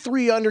got him at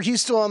 3 under.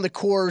 He's still on the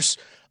course.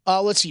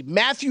 Let's see.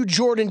 Matthew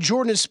Jordan,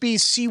 Jordan Spieth,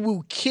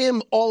 Siwoo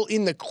Kim, all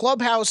in the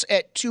clubhouse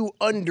at 2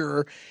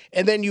 under.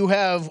 And then you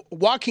have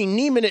Joaquin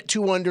Niemann at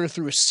 2 under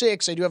through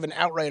 6. I do have an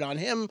outright on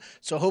him,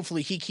 so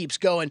hopefully he keeps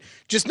going.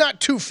 Just not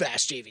too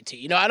fast,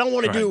 JVT. You know, I don't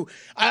want to do.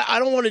 I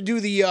don't want to do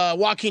the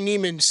Joaquin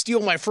Niemann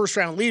steal my first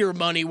round leader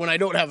money when I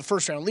don't have a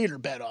first round leader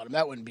bet on him.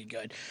 That wouldn't be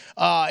good.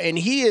 And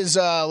he is.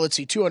 Let's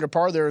see, 2 under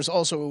par. There is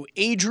also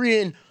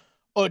Adrian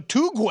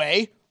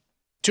Otugwe.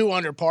 2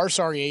 under par.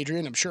 Sorry,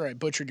 Adrian. I'm sure I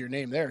butchered your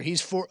name there.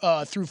 He's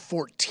through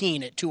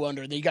 14 at 2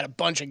 under. Then you got a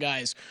bunch of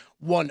guys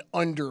 1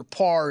 under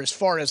par. As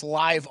far as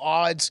live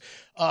odds,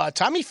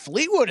 Tommy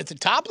Fleetwood at the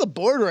top of the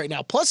board right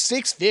now, plus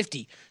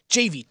 650.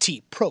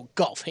 JVT Pro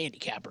Golf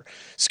Handicapper.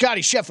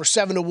 Scotty Scheffler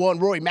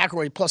 7-1. Rory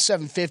McIlroy plus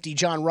 750.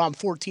 John Rahm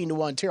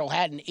 14-1. Tyrrell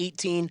Hatton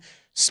 18.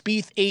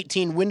 Spieth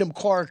 18. Wyndham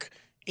Clark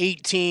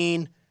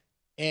 18.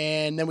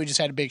 And then we just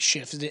had a big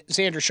shift.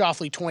 Xander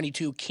Schauffele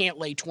 22.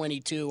 Cantlay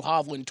 22.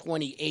 Hovland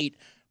 28.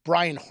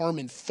 Brian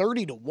Harmon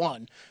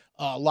 30-1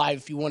 live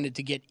if you wanted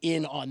to get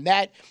in on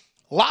that.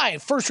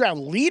 Live first round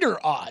leader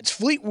odds.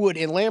 Fleetwood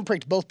and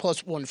Lamprecht both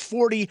plus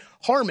 140.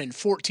 Harmon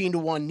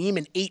 14-1.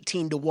 Niemann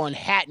 18-1.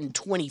 Hatton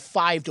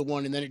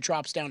 25-1. And then it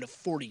drops down to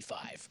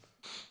 45.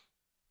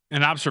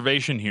 An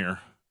observation here.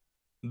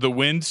 The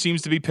wind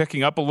seems to be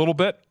picking up a little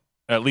bit.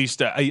 At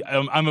least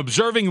I'm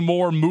observing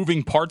more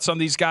moving parts on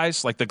these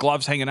guys, like the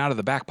gloves hanging out of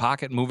the back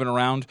pocket, moving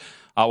around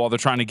while they're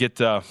trying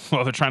to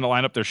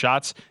line up their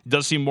shots. It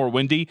does seem more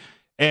windy.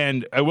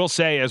 And I will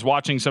say, as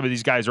watching some of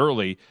these guys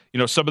early, you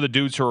know, some of the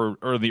dudes who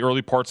are in the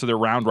early parts of their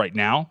round right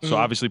now, so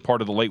obviously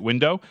part of the late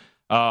window,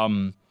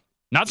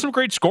 not some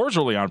great scores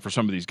early on for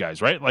some of these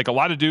guys, right? Like a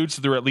lot of dudes,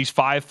 they're at least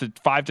 5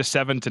 to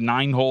 7 to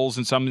 9 holes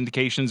in some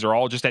indications. They're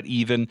all just at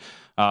even.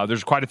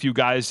 There's quite a few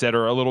guys that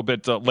are a little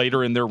bit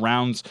later in their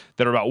rounds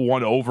that are about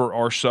 1 over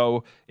or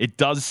so. It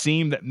does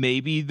seem that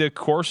maybe the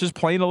course is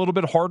playing a little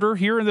bit harder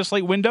here in this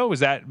late window. Is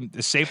that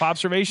a safe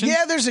observation?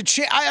 Yeah, there's a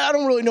chance. I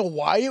don't really know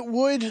why it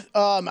would.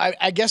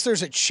 I guess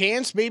there's a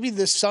chance maybe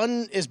the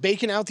sun is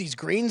baking out these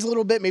greens a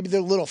little bit. Maybe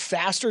they're a little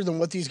faster than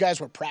what these guys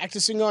were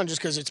practicing on,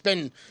 just because it's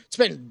been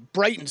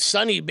bright and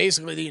sunny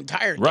basically the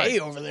entire day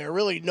over there.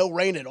 Really no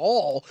rain at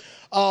all.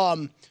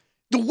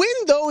 The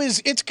wind, though,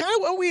 it's kind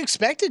of what we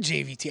expected,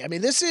 JVT. I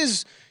mean, this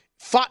is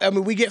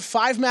we get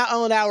 5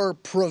 mile an hour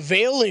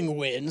prevailing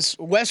winds,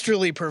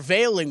 westerly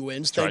prevailing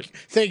winds.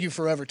 Thank you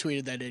for whoever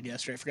tweeted that in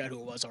yesterday. I forgot who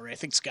it was already. I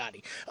think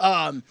Scotty.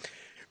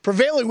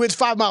 Prevailing winds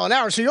 5 mile an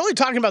hour. So you're only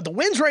talking about the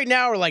winds right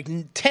now are like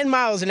 10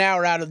 miles an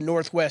hour out of the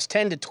northwest,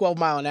 10 to 12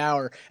 mile an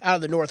hour out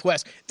of the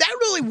northwest. That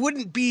really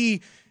wouldn't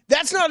be.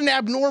 That's not an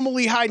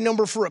abnormally high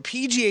number for a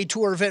PGA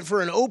Tour event.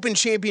 For an Open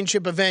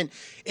Championship event,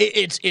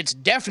 it's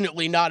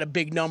definitely not a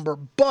big number.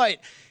 But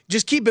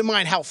just keep in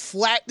mind how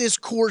flat this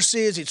course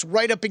is. It's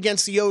right up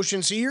against the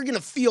ocean, so you're going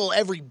to feel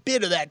every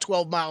bit of that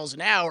 12 miles an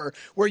hour,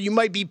 where you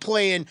might be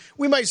playing.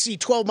 We might see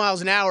 12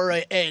 miles an hour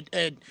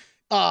at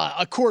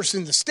a course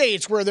in the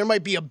States where there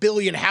might be a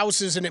billion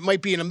houses and it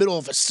might be in the middle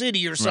of a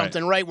city or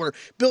something, right? Where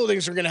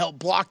buildings are going to help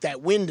block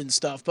that wind and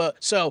stuff. But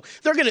so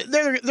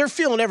they're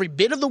feeling every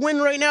bit of the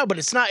wind right now, but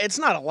it's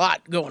not a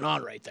lot going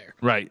on right there.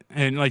 Right.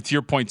 And like to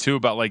your point too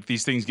about like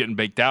these things getting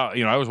baked out,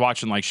 I was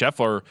watching like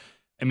Scheffler.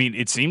 I mean,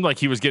 it seemed like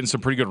he was getting some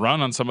pretty good run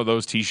on some of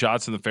those tee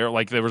shots in the fair.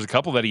 Like there was a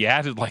couple that he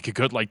added like a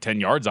good 10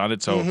 yards on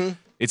it. So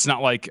it's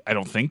not like I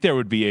don't think there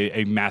would be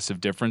a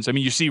massive difference. I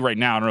mean, you see right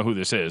now, I don't know who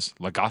this is,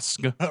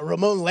 Lagaska.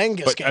 Ramon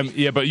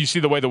Langasque. But you see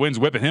the way the wind's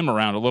whipping him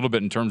around a little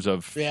bit in terms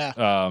of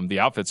the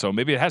outfit. So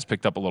maybe it has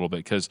picked up a little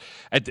bit because,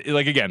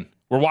 again,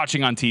 we're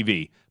watching on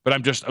TV, but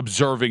I'm just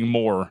observing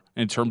more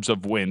in terms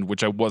of wind,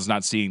 which I was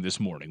not seeing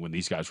this morning when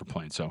these guys were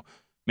playing. So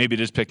maybe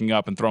it is picking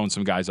up and throwing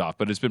some guys off,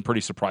 but it's been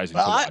pretty surprising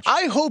to watch.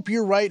 I hope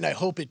you're right, and I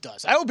hope it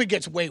does. I hope it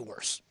gets way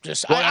worse.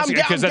 I'm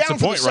down that's the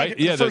point, right?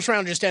 Yeah, the first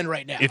round just end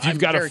right now. If you've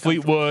got a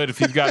Fleetwood,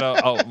 if you've got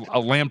a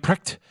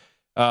Lamprecht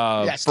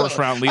first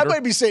round leader, I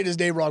might be saying his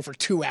name wrong for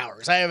 2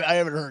 hours. I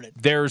haven't heard it.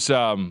 There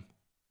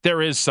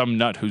is some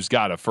nut who's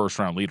got a first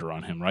round leader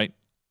on him, right?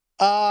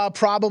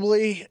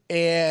 Probably.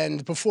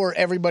 And before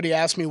everybody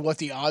asked me what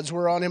the odds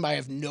were on him, I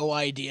have no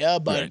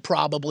idea, but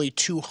probably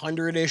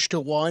 200-ish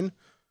to 1.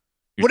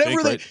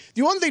 The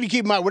one thing to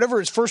keep in mind, whatever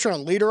his first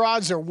round leader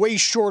odds, they're way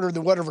shorter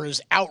than whatever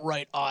his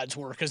outright odds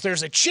were, because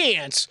there's a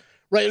chance,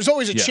 right? There's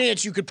always a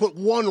chance you could put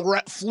one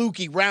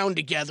fluky round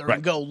together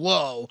and go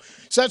low.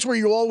 So that's where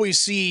you always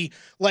see,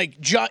 like,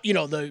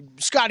 the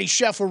Scotty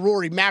Scheffler,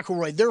 Rory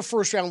McIlroy, their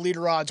first round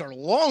leader odds are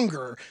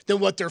longer than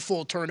what their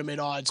full tournament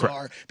odds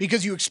are,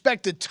 because you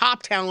expect the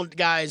top talent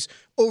guys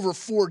over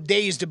 4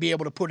 days to be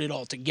able to put it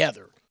all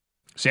together.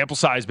 Sample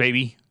size,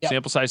 baby. Yep.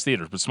 Sample size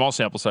theater. But small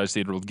sample size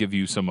theater will give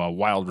you some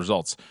wild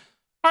results.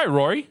 All right,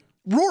 Rory.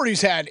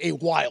 Rory's had a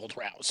wild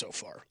round so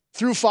far.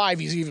 Through 5,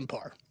 he's even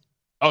par.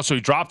 Oh, so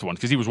he dropped one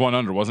because he was 1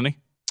 under, wasn't he?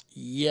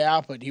 Yeah,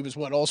 but he was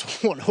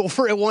also 1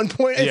 over at one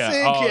point, I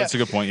think. Oh, that's a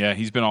good point. Yeah,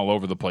 he's been all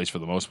over the place for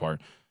the most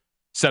part.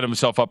 Set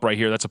himself up right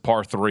here. That's a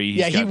par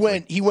 3.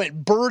 He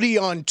went birdie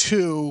on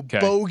 2,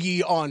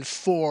 bogey on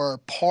 4,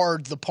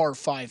 parred the par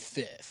 5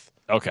 5th.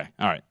 Okay.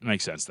 All right.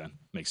 Makes sense then.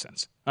 Makes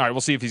sense. All right.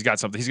 We'll see if he's got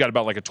something. He's got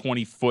about like a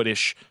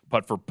 20-foot-ish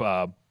putt for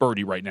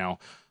birdie right now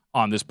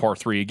on this par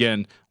 3.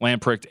 Again,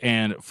 Lamprecht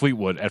and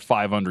Fleetwood at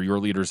 5 under, your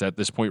leaders at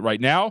this point right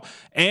now.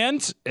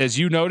 And as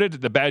you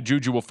noted, the bad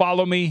juju will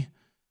follow me.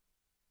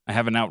 I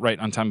have an outright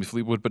on Tommy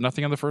Fleetwood, but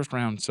nothing on the first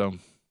round. So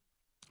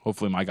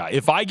hopefully my guy.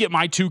 If I get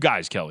my 2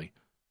 guys, Kelly,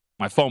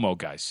 my FOMO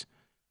guys,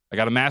 I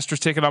got a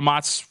Masters ticket on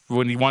Mott's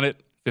when he won it,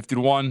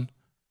 50-1.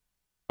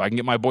 I can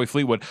get my boy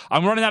Fleetwood.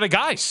 I'm running out of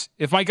guys.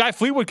 If my guy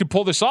Fleetwood could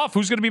pull this off,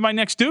 who's going to be my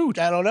next dude?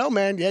 I don't know,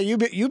 man. Yeah, you've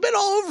been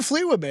all over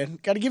Fleetwood, man.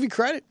 Got to give you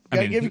credit.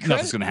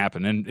 Nothing's going to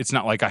happen. And it's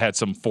not like I had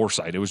some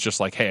foresight. It was just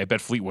like, hey, I bet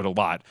Fleetwood a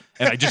lot.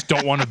 And I just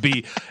don't want to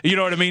be, you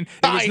know what I mean?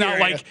 It was not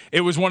like, it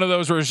was one of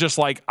those where it's just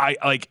like,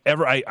 I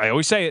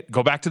always say it,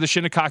 go back to the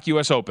Shinnecock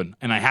U.S. Open.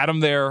 And I had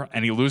him there,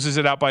 and he loses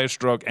it out by a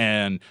stroke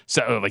and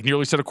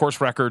nearly set a course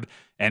record.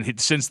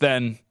 And since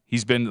then,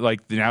 he's been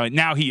like,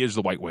 now he is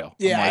the white whale.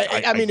 Yeah,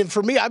 I mean,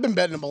 for me, I've been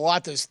betting him a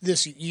lot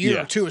this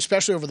year, too,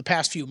 especially over the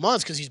past few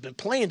months because he's been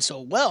playing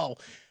so well.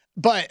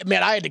 But,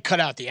 man, I had to cut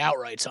out the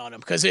outrights on him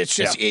because it's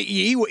just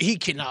he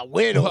cannot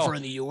win over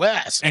in the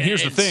U.S. And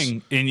here's the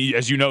thing, and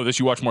as you know this,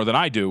 you watch more than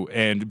I do,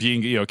 and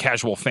being a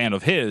casual fan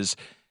of his,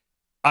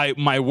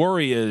 my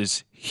worry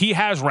is he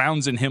has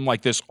rounds in him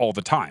like this all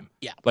the time.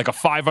 Yeah. Like a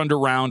 5 under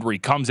round where he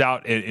comes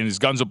out and his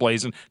guns are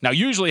blazing. Now,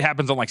 usually it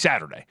happens on like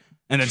Saturday.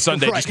 And then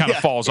Sunday just kind of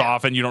falls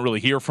off and you don't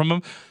really hear from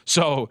him.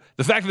 So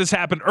the fact that this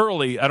happened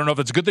early, I don't know if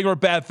it's a good thing or a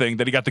bad thing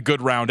that he got the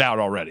good round out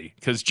already.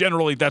 Because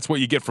generally that's what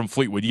you get from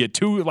Fleetwood. You get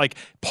 2 like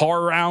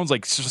par rounds,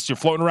 like just you're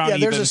floating around. Yeah,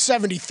 there's a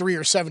 73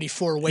 or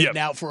 74 waiting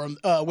out for him,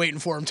 waiting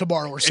for him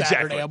tomorrow or Saturday.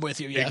 Exactly. I'm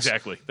with you. Yes.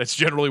 Exactly. That's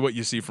generally what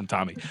you see from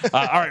Tommy.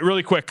 All right,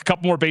 really quick, a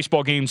couple more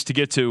baseball games to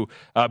get to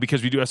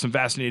because we do have some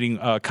fascinating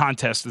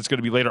contests that's going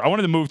to be later. I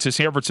wanted to move to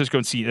San Francisco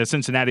and see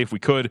Cincinnati if we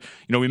could.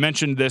 We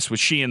mentioned this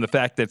with Sheehan, the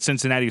fact that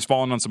Cincinnati has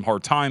fallen on some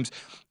hard times.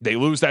 They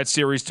lose that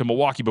series to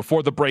Milwaukee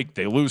before the break.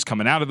 They lose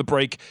coming out of the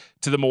break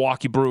to the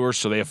Milwaukee Brewers,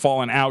 so they have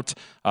fallen out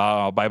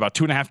by about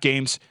 2.5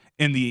 games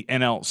in the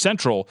NL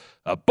Central.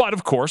 But,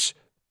 of course,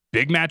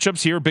 big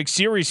matchups here, big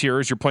series here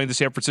as you're playing the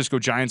San Francisco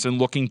Giants and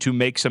looking to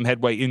make some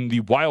headway in the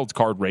wild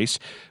card race.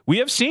 We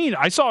have seen,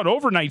 I saw it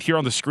overnight here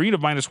on the screen of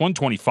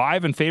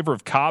 -125 in favor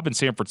of Cobb in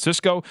San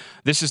Francisco.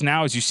 This is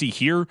now, as you see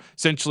here,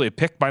 essentially a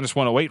pick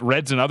 -108.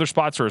 Reds and other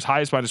spots are as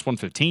high as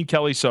 -115,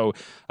 Kelly. So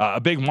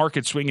a big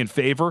market swing in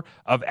favor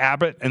of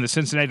Abbott and the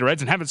Cincinnati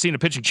Reds, and haven't seen a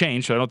pitching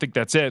change, so I don't think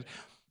that's it.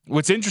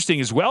 What's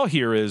interesting as well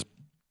here is,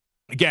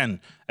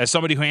 again, as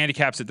somebody who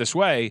handicaps it this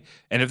way,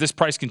 and if this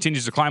price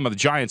continues to climb on the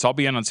Giants, I'll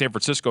be in on San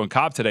Francisco and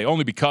Cobb today,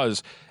 only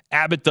because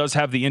Abbott does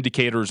have the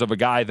indicators of a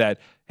guy that,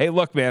 hey,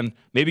 look, man,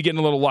 maybe getting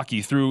a little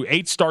lucky. Through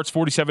 8 starts,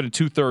 47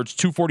 2/3,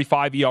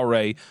 2.45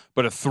 ERA,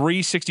 but a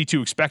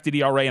 3.62 expected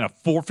ERA and a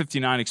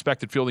 4.59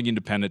 expected fielding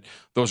independent.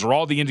 Those are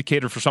all the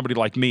indicators for somebody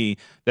like me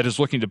that is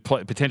looking to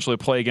potentially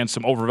play against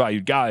some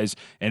overvalued guys,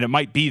 and it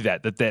might be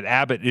that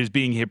Abbott is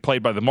being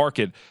played by the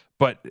market.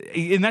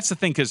 And that's the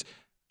thing, because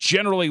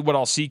generally what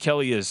I'll see,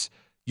 Kelly, is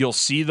you'll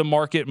see the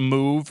market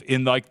move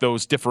in like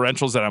those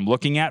differentials that I'm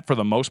looking at for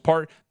the most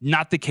part.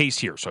 Not the case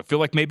here. So I feel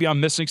like maybe I'm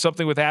missing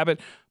something with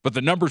Abbott, but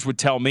the numbers would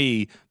tell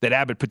me that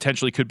Abbott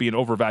potentially could be an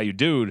overvalued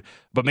dude.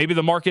 But maybe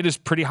the market is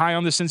pretty high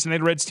on the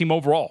Cincinnati Reds team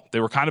overall. They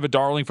were kind of a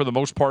darling for the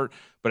most part,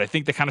 but I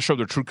think they kind of showed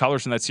their true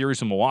colors in that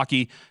series in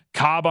Milwaukee.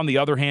 Cobb, on the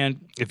other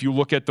hand, if you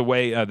look at the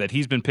way that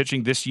he's been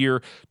pitching this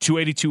year,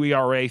 2.82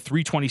 ERA,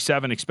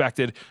 3.27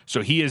 expected.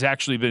 So he has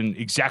actually been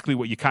exactly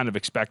what you kind of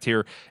expect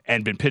here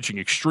and been pitching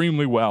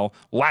extremely well.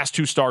 Last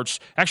 2 starts,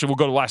 actually we'll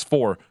go to last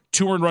 4.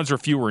 2 earned runs or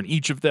fewer in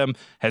each of them,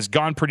 has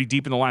gone pretty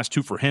deep in the last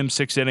 2 for him,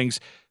 6 innings.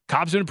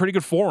 Cobb's in pretty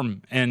good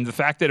form, and the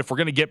fact that if we're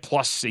going to get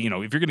plus, if you're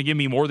going to give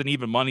me more than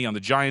even money on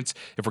the Giants,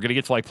 if we're going to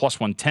get to like plus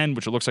 110,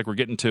 which it looks like we're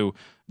getting to,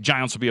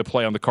 Giants will be a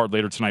play on the card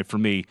later tonight for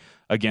me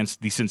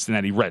against the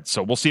Cincinnati Reds.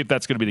 So we'll see if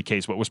that's going to be the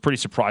case, but was pretty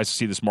surprised to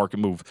see this market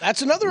move.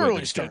 That's another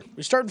early start.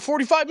 We start in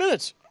 45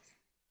 minutes.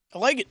 I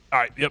like it. All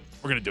right, yep,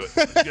 we're going to do it.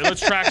 Let's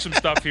track some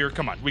stuff here.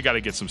 Come on, we got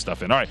to get some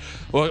stuff in. All right,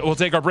 we'll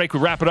take our break. We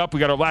wrap it up. We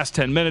got our last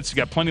 10 minutes. We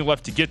got plenty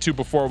left to get to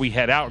before we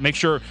head out. Make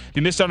sure if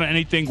you missed out on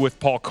anything with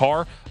Paul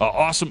Carr,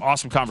 awesome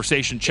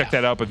conversation. Check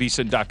that out at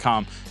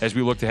VSiN.com as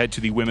we look to head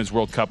to the Women's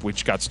World Cup,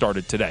 which got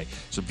started today.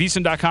 So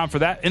VSiN.com for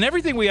that and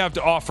everything we have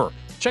to offer.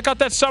 Check out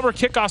that summer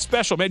kickoff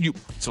special, man.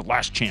 It's a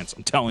last chance.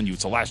 I'm telling you,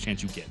 it's the last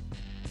chance you get.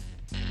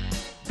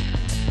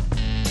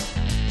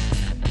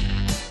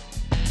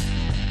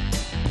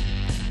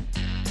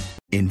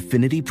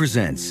 Infiniti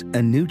presents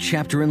a new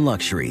chapter in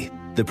luxury,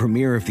 the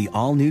premiere of the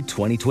all-new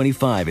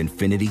 2025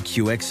 Infiniti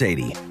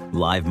QX80,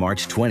 live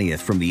March 20th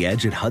from the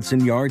Edge at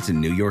Hudson Yards in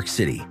New York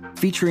City,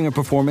 featuring a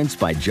performance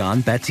by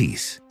John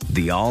Batiste.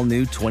 The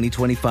all-new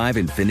 2025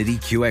 Infiniti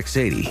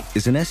QX80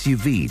 is an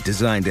SUV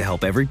designed to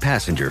help every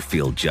passenger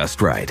feel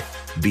just right.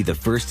 Be the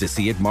first to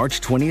see it March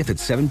 20th at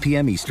 7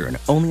 p.m. Eastern,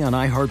 only on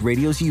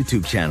iHeartRadio's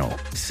YouTube channel.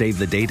 Save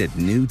the date at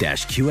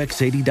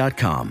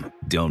new-QX80.com.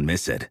 Don't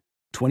miss it.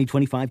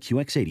 2025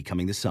 QX80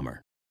 coming this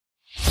summer.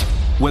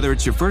 Whether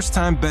it's your first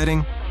time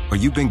betting or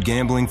you've been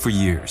gambling for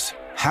years,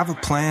 have a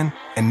plan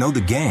and know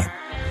the game.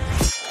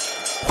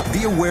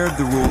 Be aware of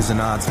the rules and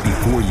odds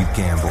before you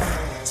gamble.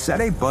 Set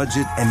a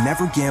budget and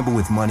never gamble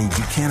with money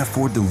you can't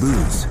afford to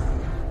lose.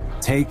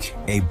 Take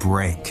a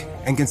break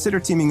and consider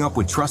teaming up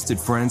with trusted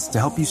friends to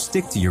help you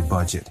stick to your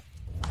budget.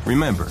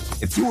 Remember,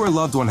 if you or a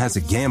loved one has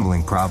a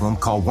gambling problem,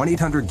 call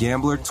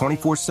 1-800-GAMBLER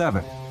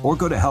 24/7 or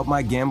go to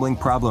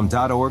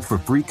helpmygamblingproblem.org for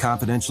free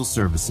confidential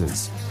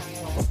services.